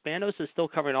promise, Spanos is still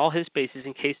covering all his bases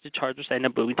in case the Chargers end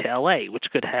up moving to L.A., which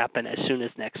could happen as soon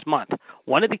as next month.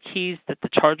 One of the keys that the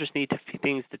Chargers need to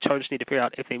figure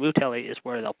out if they move to L.A. is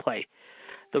where they'll play.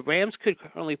 The Rams could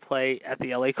currently play at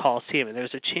the L.A. Coliseum, and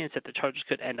there's a chance that the Chargers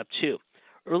could end up too.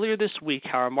 Earlier this week,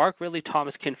 however, Mark Ridley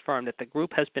Thomas confirmed that the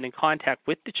group has been in contact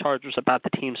with the Chargers about the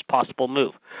team's possible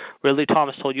move. Ridley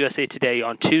Thomas told USA Today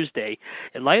on Tuesday,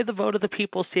 in light of the vote of the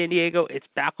people of San Diego, it's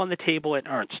back on the table in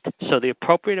earnest. So the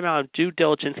appropriate amount of due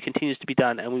diligence continues to be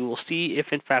done, and we will see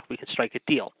if, in fact, we can strike a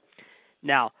deal.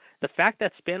 Now, the fact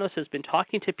that Spanos has been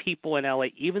talking to people in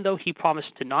L.A., even though he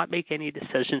promised to not make any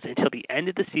decisions until the end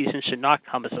of the season, should not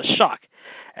come as a shock.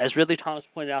 As Ridley Thomas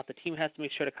pointed out, the team has to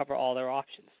make sure to cover all their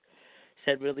options.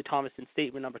 Said Ridley Thomas in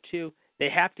statement number 2, they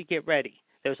have to get ready.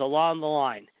 There's a lot on the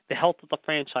line. The health of the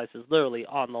franchise is literally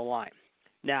on the line.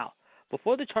 Now,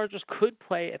 before the Chargers could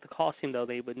play at the Coliseum, though,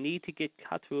 they would need to get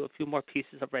cut through a few more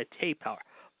pieces of red tape power.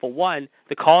 For one,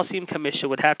 the Coliseum Commission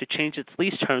would have to change its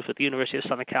lease terms with the University of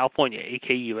Southern California,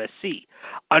 aka USC.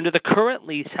 Under the current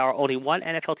lease, however, only one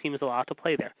NFL team is allowed to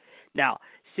play there. Now,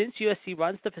 since USC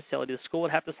runs the facility, the school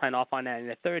would have to sign off on adding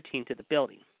a third team to the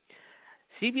building.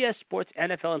 CBS Sports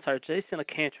NFL insider Jason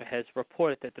LeCantre has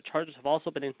reported that the Chargers have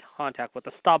also been in contact with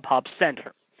the StubHub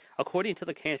Center. According to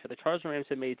LeCantre, the Chargers and Rams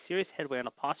have made serious headway on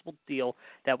a possible deal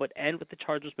that would end with the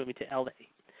Chargers moving to LA.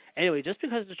 Anyway, just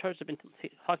because the Chargers have been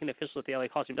talking to officials at the LA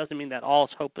Coliseum doesn't mean that all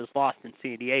hope is lost in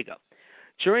San Diego.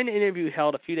 During an interview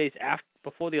held a few days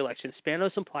before the election,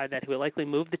 Spanos implied that he would likely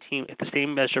move the team if the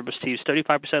same measure receives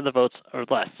 35% of the votes or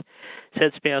less.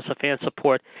 Said Spanos of fan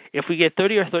support, if we get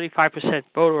 30 or 35%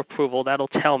 voter approval, that'll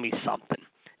tell me something,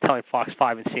 telling Fox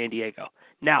 5 in San Diego.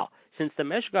 Now, since the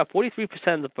measure got 43%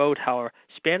 of the vote, however,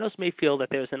 Spanos may feel that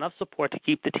there is enough support to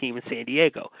keep the team in San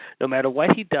Diego. No matter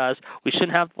what he does, we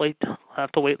shouldn't have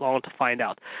to wait long to find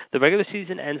out. The regular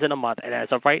season ends in a month, and as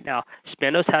of right now,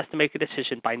 Spanos has to make a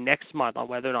decision by next month on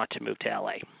whether or not to move to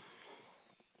LA.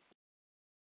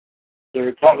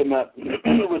 They're talking about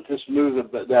with this move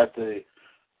about the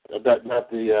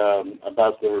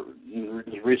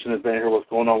recent event here, what's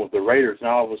going on with the Raiders.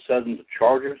 Now all of a sudden the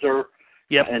Chargers are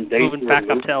moving back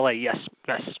up to LA. Yes.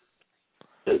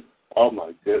 Oh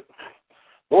my goodness.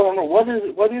 Well, I don't know what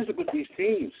is it with these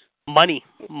teams? Money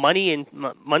and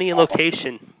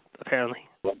location apparently.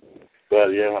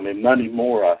 Well, yeah, I mean money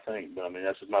more, I think. But I mean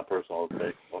that's just my personal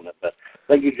take on that. But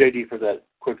thank you, JD, for that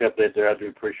quick update there. I do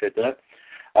appreciate that.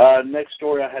 Next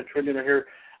story I had trending here,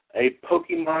 a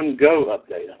Pokemon Go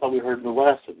update. I thought we heard the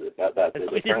last of it about this.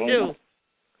 We did too.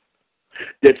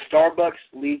 Did Starbucks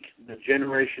leak the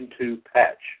Generation 2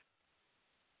 patch?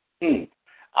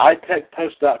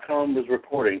 iTechPost.com was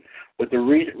reporting with the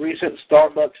recent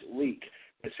Starbucks leak.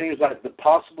 It seems like the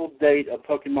possible date of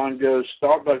Pokemon Go's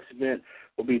Starbucks event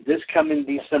will be this coming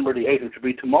December the 8th, which will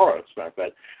be tomorrow, as a matter of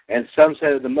fact. And some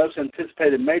say that the most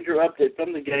anticipated major update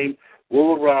from the game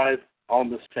will arrive on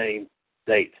the same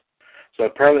date. So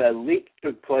apparently a leak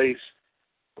took place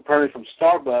apparently from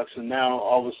Starbucks, and now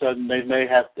all of a sudden they may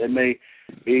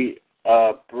be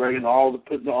putting all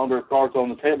their cards on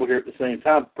the table here at the same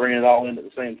time, bringing it all in at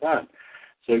the same time.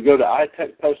 So go to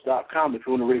iTechPost.com if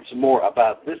you want to read some more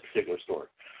about this particular story.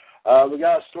 We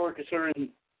got a story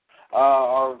concerning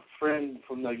our friend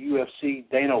from the UFC,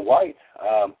 Dana White.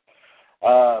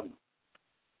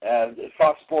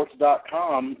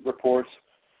 FoxSports.com reports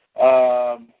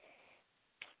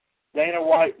Dana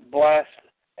White blasts,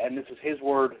 and this is his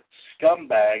word,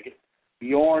 scumbag,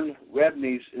 Bjorn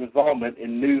Rebney's involvement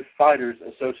in new Fighters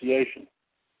Association.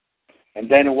 And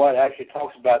Dana White actually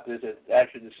talks about this.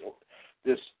 Actually,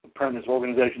 this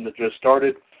organization that just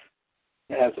started.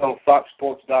 It's on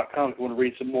FoxSports.com if you want to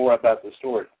read some more about the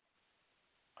story.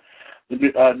 The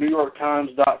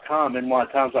NewYorkTimes.com,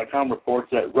 NYTimes.com reports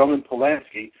that Roman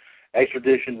Polanski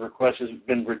extradition request has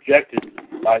been rejected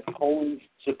by Poland's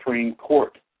Supreme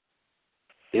Court.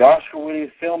 The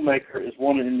Oscar-winning filmmaker is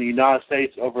wanted in the United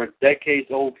States over a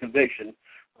decades-old conviction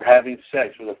for having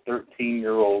sex with a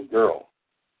 13-year-old girl.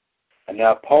 And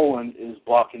now Poland is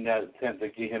blocking that attempt to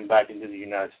get him back into the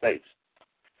United States.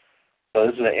 So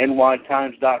this is at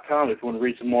nytimes.com if you want to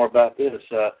read some more about this.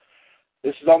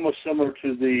 This is almost similar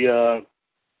to the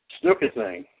snooker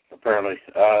thing, apparently.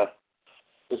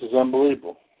 This is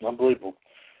unbelievable.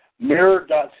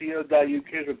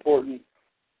 Mirror.co.uk is reporting,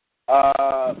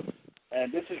 and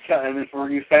this is kind of for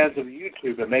you fans of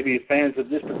YouTube, and maybe fans of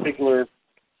this particular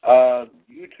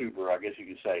YouTuber, I guess you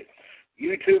could say.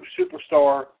 YouTube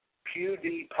superstar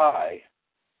PewDiePie,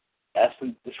 that's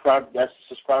the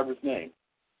subscriber's name,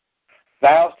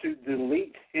 vows to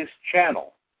delete his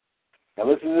channel. Now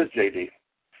listen to this, JD.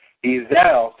 He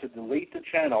vows to delete the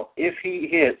channel if he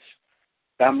hits,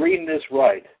 if I'm reading this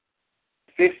right,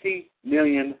 50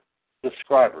 million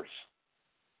subscribers.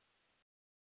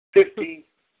 50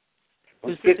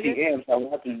 With 50 M's,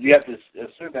 you have to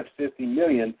assume that's 50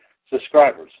 million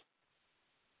subscribers.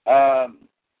 And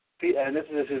this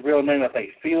is his real name, I think.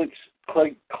 Felix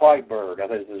Kleiberg, I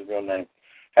think is his real name,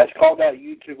 has called out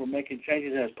YouTube for making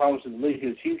changes and has promised to delete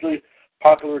his hugely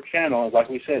popular channel, like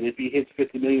we said, if he hits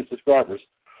 50 million subscribers.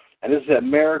 And this is at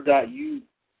mirror.co.uk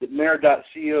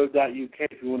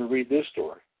if you want to read this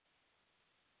story.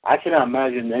 I cannot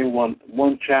imagine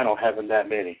one channel having that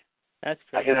many. That's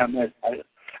crazy. I cannot imagine.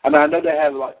 I know they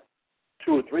have like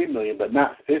 2 or 3 million, but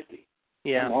not 50.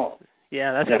 Yeah.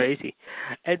 Yeah, that's crazy.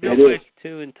 And real quick,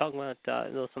 too, and talking about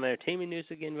some entertainment news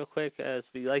again real quick, as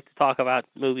we like to talk about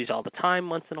movies all the time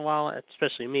once in a while,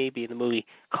 especially me being the movie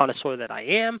connoisseur that I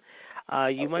am.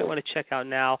 You might want to check out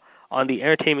now on the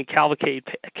Entertainment Cavalcade,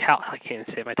 I can't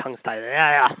say, my tongue's tied.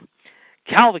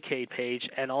 Cavalcade page,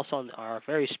 and also on our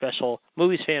very special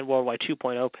Movies Fan Worldwide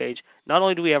 2.0 page. Not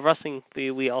only do we have wrestling,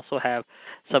 we also have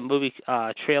some movie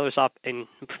trailers up in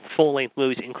full-length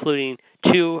movies, including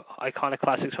 2 iconic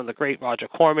classics from the great Roger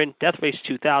Corman, Death Race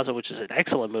 2000, which is an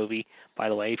excellent movie, by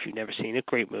the way, if you've never seen it,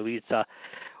 great movie. It's a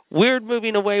weird movie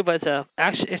in a way, but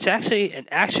it's actually an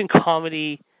action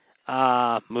comedy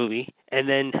movie. And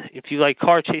then if you like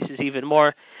car chases even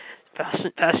more,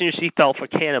 fasten your seatbelt for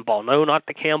Cannonball. No, not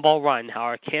the Cannonball Run.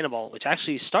 Our Cannonball, which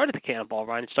actually started the Cannonball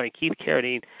Run, starring Keith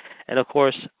Carradine, and of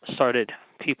course started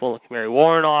people like Mary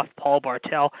Warrenoff, Paul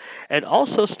Bartel, and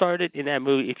also started in that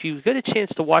movie. If you get a chance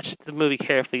to watch the movie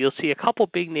carefully, you'll see a couple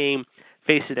big name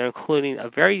faces there, including a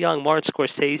very young Martin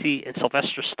Scorsese and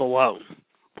Sylvester Stallone.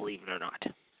 Believe it or not.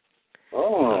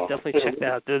 Oh, definitely check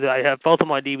that out. I have both of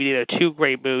them on DVD. They're 2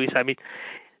 great movies. I mean,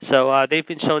 so they've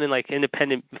been shown in like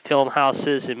independent film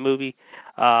houses and movie,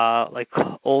 like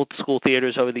old school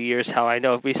theaters over the years. How I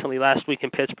know recently last week in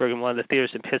Pittsburgh, in one of the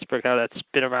theaters in Pittsburgh, now that's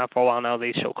been around for a while now,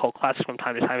 they show cult classics from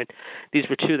time to time. And these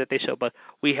were 2 that they show, but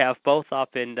we have both up.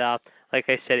 And like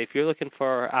I said, if you're looking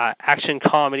for action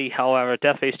comedy, however,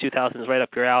 Death Race 2000 is right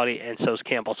up your alley, and so is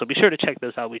Campbell. So be sure to check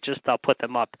those out. We just put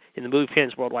them up in the Movie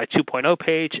Fans Worldwide 2.0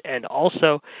 page, and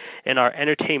also in our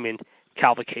Entertainment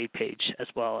Cavalcade page, as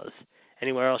well as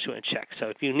anywhere else you want to check. So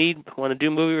if you want to do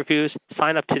movie reviews,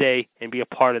 sign up today and be a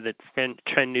part of the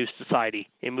Trend News Society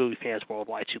in Movie Fans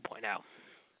Worldwide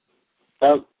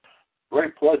 2.0.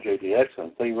 Great plug, JD.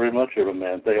 Excellent. Thank you very much,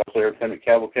 man. Thank you also, Entertainment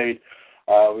Cavalcade.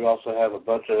 We also have a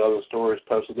bunch of other stories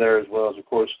posted there, as well as, of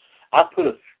course, I put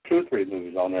 2 or 3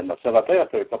 movies on there myself. I think I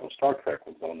put a couple of Star Trek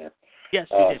ones on there. Yes,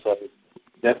 you did.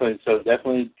 So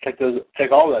definitely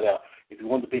check all that out if you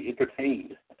want to be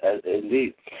entertained.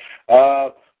 Indeed.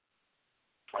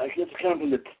 This is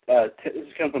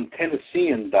coming from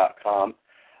Tennessean.com.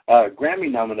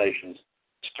 Grammy nominations.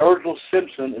 Sturgill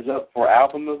Simpson is up for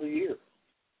Album of the Year.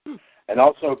 And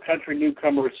also country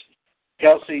newcomers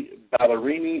Kelsey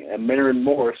Ballerini and Maren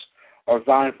Morris are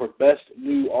vying for Best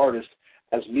New Artist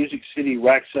as Music City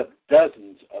racks up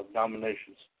dozens of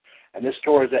nominations. And this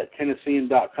story is at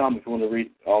Tennessean.com if you want to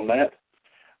read on that.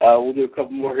 We'll do a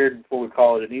couple more here before we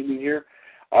call it an evening here.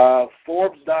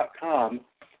 Forbes.com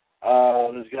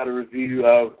has got a review,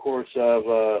 of course, of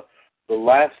The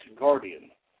Last Guardian.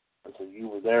 So you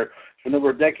were there for a number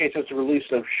of decades since the release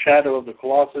of Shadow of the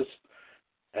Colossus,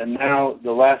 and now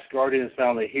The Last Guardian is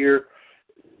finally here.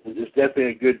 It's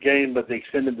definitely a good game, but the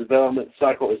extended development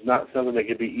cycle is not something that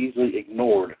can be easily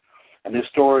ignored. And this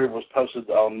story was posted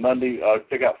on Monday.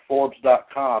 Check out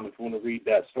Forbes.com if you want to read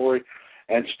that story.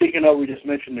 And speaking of, we just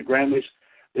mentioned the Grammys.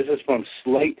 This is from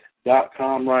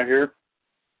Slate.com right here.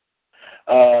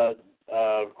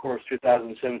 Of course,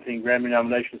 2017 Grammy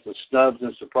nominations, the snubs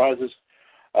and surprises.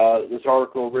 This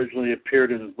article originally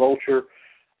appeared in Vulture,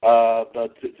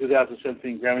 but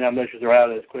 2017 Grammy nominations are out,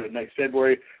 and it's clear next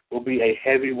February will be a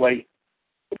heavyweight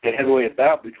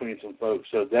bout between some folks.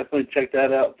 So definitely check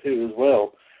that out too as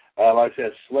well. Like I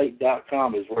said,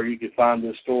 Slate.com is where you can find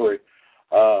this story.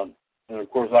 And of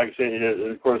course, like I said,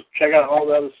 and of course, check out all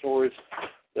the other stories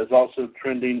that's also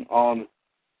trending on.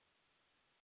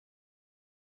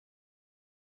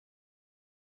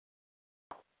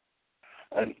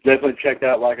 And definitely check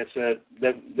out, like I said,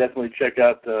 definitely check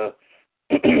out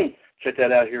check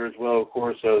that out here as well. Of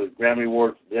course, the Grammy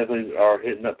Awards definitely are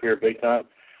hitting up here big time.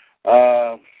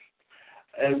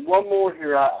 And one more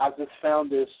here, I just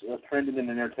found this trending in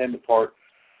the entertainment part.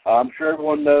 I'm sure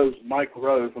everyone knows Mike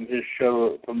Rowe from his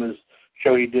show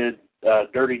he did,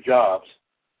 Dirty Jobs,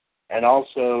 and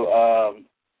also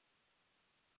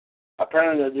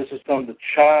apparently this is from the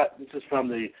chat. This is from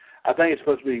the, I think it's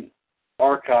supposed to be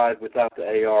archived without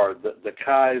the AR. The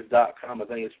Kive.com, I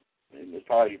think it's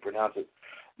probably how you pronounce it.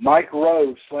 Mike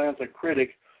Rowe slams a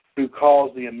critic who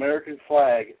calls the American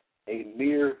flag a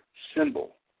mere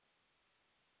symbol.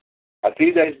 A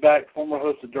few days back, former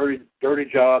host of Dirty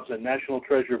Jobs and National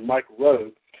Treasure Mike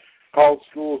Rowe called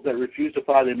schools that refuse to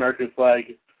fly the American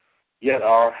flag yet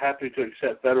are happy to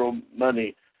accept federal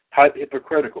money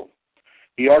hypocritical.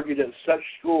 He argued that such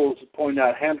schools, pointing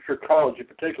out Hampshire College in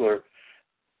particular,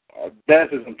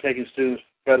 benefit from taking students'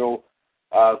 federal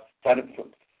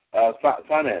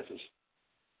finances.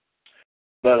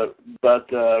 But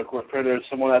of course, there's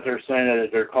someone out there saying that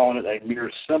they're calling it a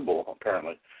mere symbol,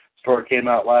 apparently. The story came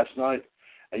out last night,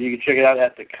 and you can check it out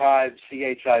at the Kive,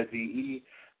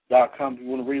 if you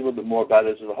want to read a little bit more about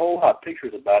it. There's a whole lot of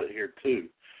pictures about it here, too.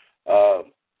 Well,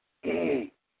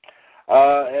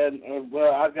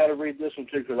 I've got to read this one,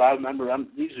 too, because I remember I'm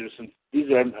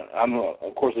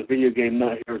of course, a video game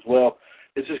nut here as well.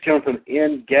 This is coming from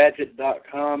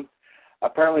Engadget.com.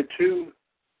 Apparently, 2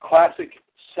 classic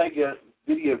Sega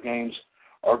video games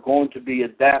are going to be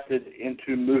adapted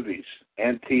into movies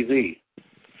and TV.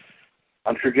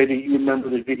 I'm sure, JD, you remember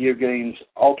the video games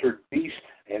Altered Beast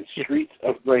and Streets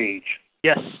of Rage.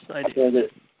 Yes, I do.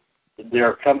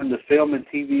 They're coming to film and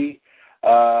TV.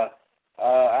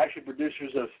 Actually,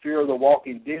 producers of Fear of the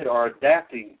Walking Dead are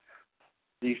adapting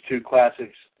these 2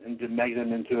 classics and to make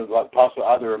them into possibly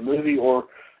either a movie or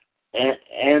a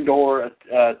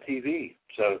TV.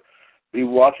 So be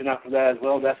watching out for that as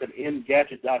well. That's at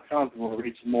Engadget.com if you want to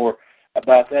read some more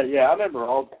about that. Yeah, I remember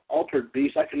Altered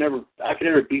Beast. I could never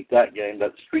beat that game.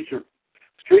 But Streets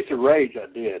of Rage, I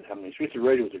did. I mean, Streets of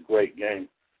Rage was a great game.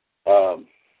 Of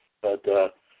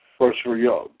course, for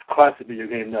your classic video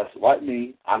game nuts like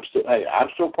me, I'm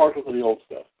still partial to the old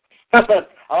stuff. I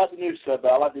like the new stuff,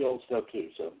 but I like the old stuff too.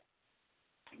 So,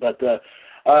 but JD,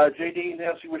 anything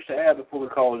else you wish to add before we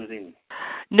call it an evening?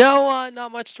 No,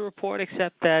 not much to report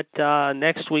except that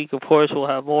next week, of course, we'll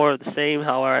have more of the same.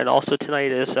 However, and also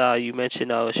tonight, as you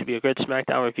mentioned, it should be a good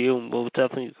SmackDown review, and we'll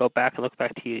definitely go back and look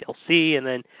back to TLC, and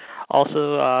then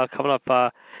also coming up.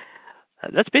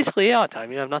 That's basically it all the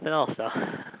time. You have nothing else, though.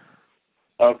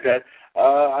 Okay.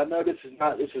 I know this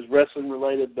is wrestling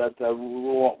related, but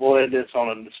we'll end this on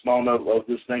a small note of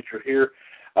this nature here.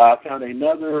 I found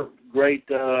another great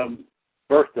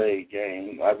birthday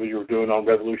game we were doing on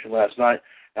Revolution last night.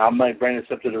 Now, I might bring this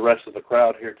up to the rest of the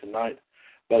crowd here tonight,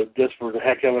 but just for the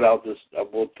heck of it, I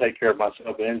will take care of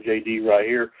myself and JD right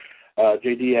here.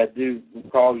 JD, I do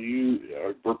call you.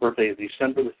 Your birthday is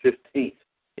December the 15th.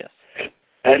 Yes.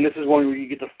 And this is one where you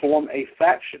get to form a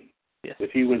faction. Yes.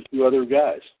 With you and 2 other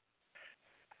guys.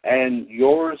 And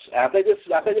yours, I think this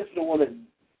is the one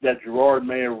that Gerard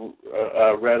may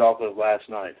have read off of last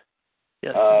night.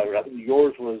 Yes. I think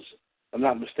yours was, if I'm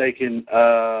not mistaken,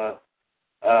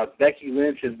 Becky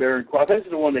Lynch and Baron Corbin. I think this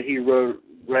is the one that he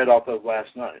read off of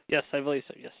last night. Yes, I believe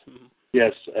so, yes. Mm-hmm.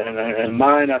 Yes, and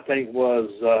mine, I think, was,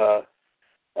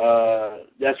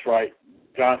 that's right,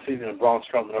 John Cena and Braun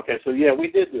Strowman. Okay, so yeah,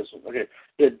 we did this one. Okay,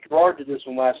 yeah, Gerard did this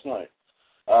one last night.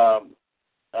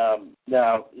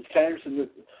 Now, it's kind of interesting,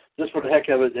 just for the heck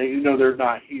of it, they're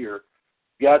not here.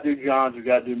 You got to do John's, you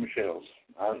got to do Michelle's.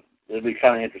 It'll be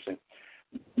kind of interesting.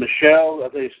 Michelle, I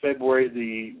think it's February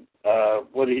the,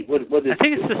 what is I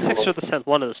think it's the 6th or the 7th,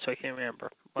 one of those two, I can't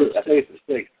remember. I think it's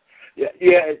the 6th. Yeah.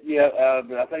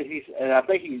 But I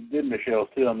think he did Michelle's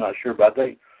too. I'm not sure, but I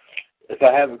think if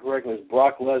I have it correctly, it's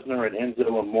Brock Lesnar and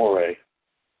Enzo Amore.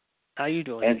 How you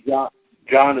doing? And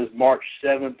John is March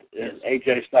 7th, and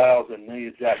AJ Styles and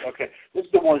Nia Jax. Okay, this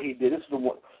is the one he did. This is the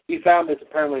one he found this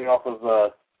apparently off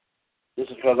of. This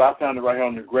is because I found it right here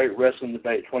on the Great Wrestling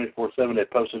Debate 24/7. They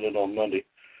posted it on Monday.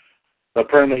 But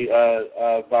apparently,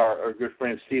 by our good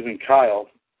friend Stephen Kyle.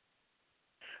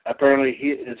 Apparently,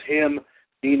 it's him,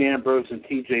 Dean Ambrose, and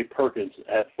T.J. Perkins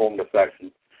have formed a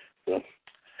faction. So,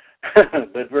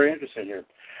 but very interesting here.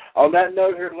 On that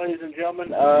note, here, ladies and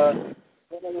gentlemen.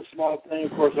 Another small thing,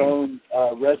 of course, our own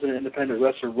resident independent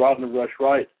wrestler, Rodney Rush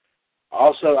Wright.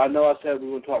 Also, I know I said we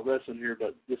wouldn't talk wrestling here,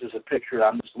 but this is a picture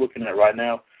I'm just looking at right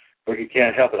now, where you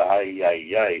can't help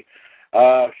it.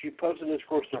 She posted this, of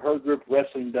course, to her group,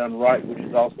 Wrestling Done Right, which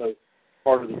is also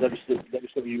part of the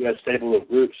WCWUS stable of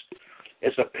groups.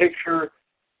 It's a picture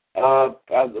of,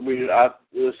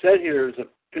 it said here is a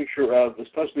picture of, it's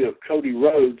supposed to be of Cody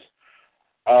Rhodes.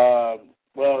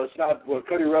 Well, it's not. Well,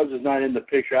 Cody Rhodes is not in the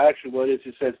picture. Actually, what it is,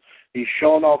 it says he's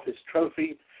showing off his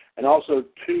trophy and also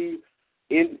 2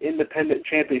 independent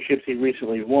championships he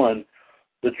recently won.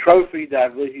 The trophy that I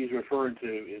believe he's referring to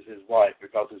is his wife,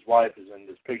 because his wife is in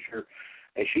this picture,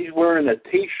 and she's wearing a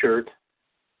T-shirt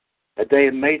that they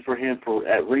had made for him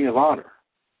at Ring of Honor.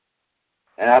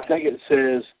 And I think it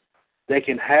says, "They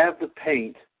can have the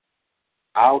paint.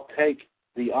 I'll take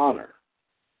the honor."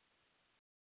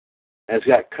 And it's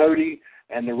got Cody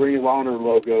and the Ring of Honor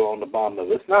logo on the bottom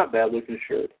of it. It's not a bad-looking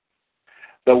shirt.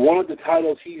 But one of the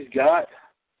titles he's got,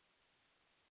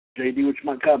 JD, which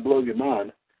might kind of blow your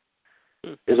mind,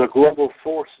 is a Global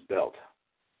Force belt.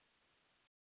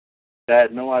 I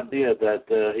had no idea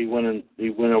that he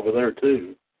went over there,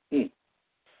 too.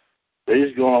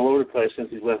 He's going all over the place since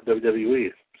he's left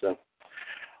WWE. So,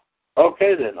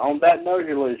 okay, then. On that note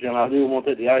here, ladies and gentlemen, I do want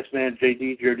to thank the Iceman,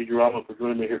 JD, Jerry DiGirolamo, for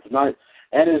joining me here tonight.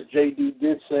 And as JD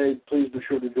did say, please be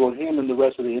sure to join him and the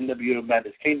rest of the NWO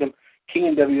Madness Kingdom,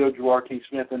 King NWO, Gerard T.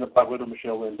 Smith, and the Black Widow,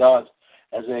 Michelle Lynn Dodds,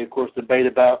 as they, of course, debate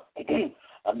about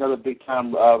another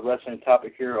big-time wrestling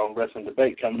topic here on Wrestling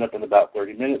Debate coming up in about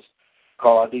 30 minutes.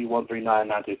 Call ID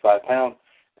 139-925-POUND.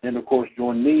 And, of course,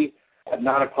 join me at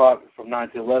 9 o'clock from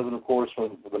 9 to 11, of course, for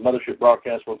the Mothership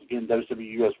broadcast, once again,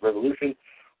 WCWUS Revolution,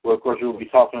 where, of course, we'll be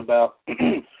talking about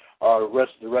the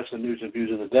rest of the news and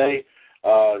views of the day.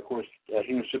 Of course,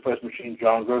 Human Suplex Machine,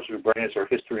 John Gross, will bring us our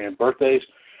history and birthdays.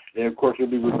 And, of course, we'll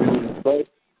be reviewing both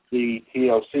the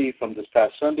TLC from this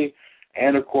past Sunday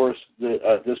and, of course,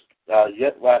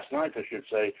 yet last night, I should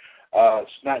say,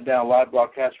 SmackDown live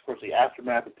broadcast, of course, the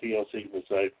aftermath of TLC, we'll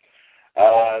say,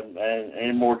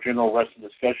 and more general wrestling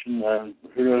discussion.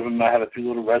 Who of them might have a few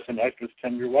little wrestling extras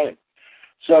come your way.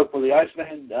 So, for the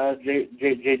Iceman,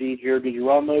 JD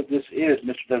Girolamo, this is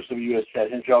Mr. WCWUS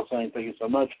Chad Henshaw saying thank you so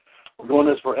much. We're doing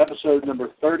this for episode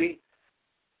number 30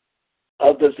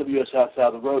 of WCWUS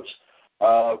Outside the Ropes.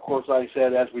 Of course, like I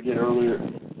said, as we did earlier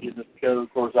in the show, of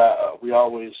course, we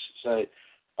always say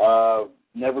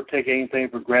never take anything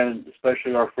for granted,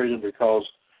 especially our freedom, because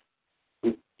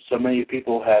so many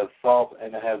people have fought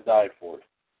and have died for it.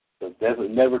 So definitely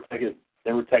never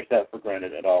take that for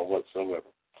granted at all whatsoever.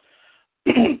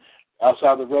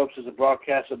 Outside the Ropes is a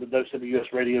broadcast of the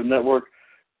WCWUS Radio Network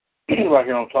right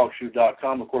here on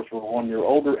TalkShoe.com. Of course, we're 1 year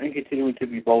older and continuing to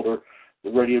be bolder.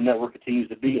 The radio network continues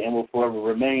to be and will forever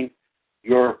remain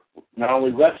your not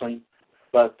only wrestling,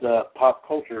 but pop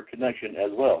culture connection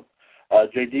as well.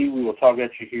 JD, we will talk at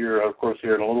you here, of course,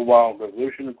 here in a little while on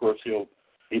Revolution. Of course, he'll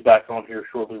be back on here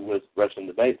shortly with Wrestling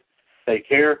Debate. Take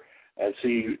care, and see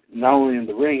you not only in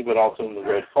the ring, but also in the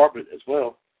red carpet as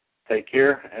well. Take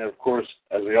care, and of course,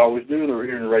 as we always do, we're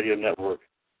here in the radio network.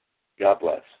 God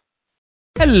bless.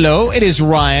 Hello, it is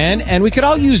Ryan, and we could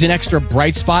all use an extra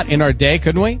bright spot in our day,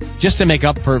 couldn't we? Just to make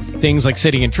up for things like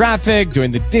sitting in traffic,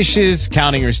 doing the dishes,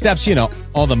 counting your steps,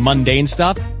 all the mundane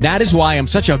stuff. That is why I'm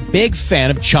such a big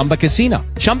fan of Chumba Casino.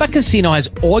 Chumba Casino has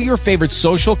all your favorite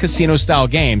social casino-style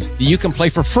games that you can play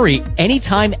for free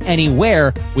anytime,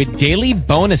 anywhere with daily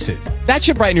bonuses. That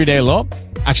should brighten your day a little.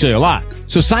 Actually, a lot.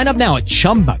 So sign up now at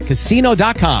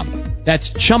ChumbaCasino.com.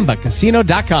 That's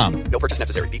ChumbaCasino.com. No purchase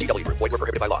necessary. VGW Group. Void where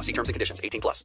prohibited by law. See terms and conditions. 18+.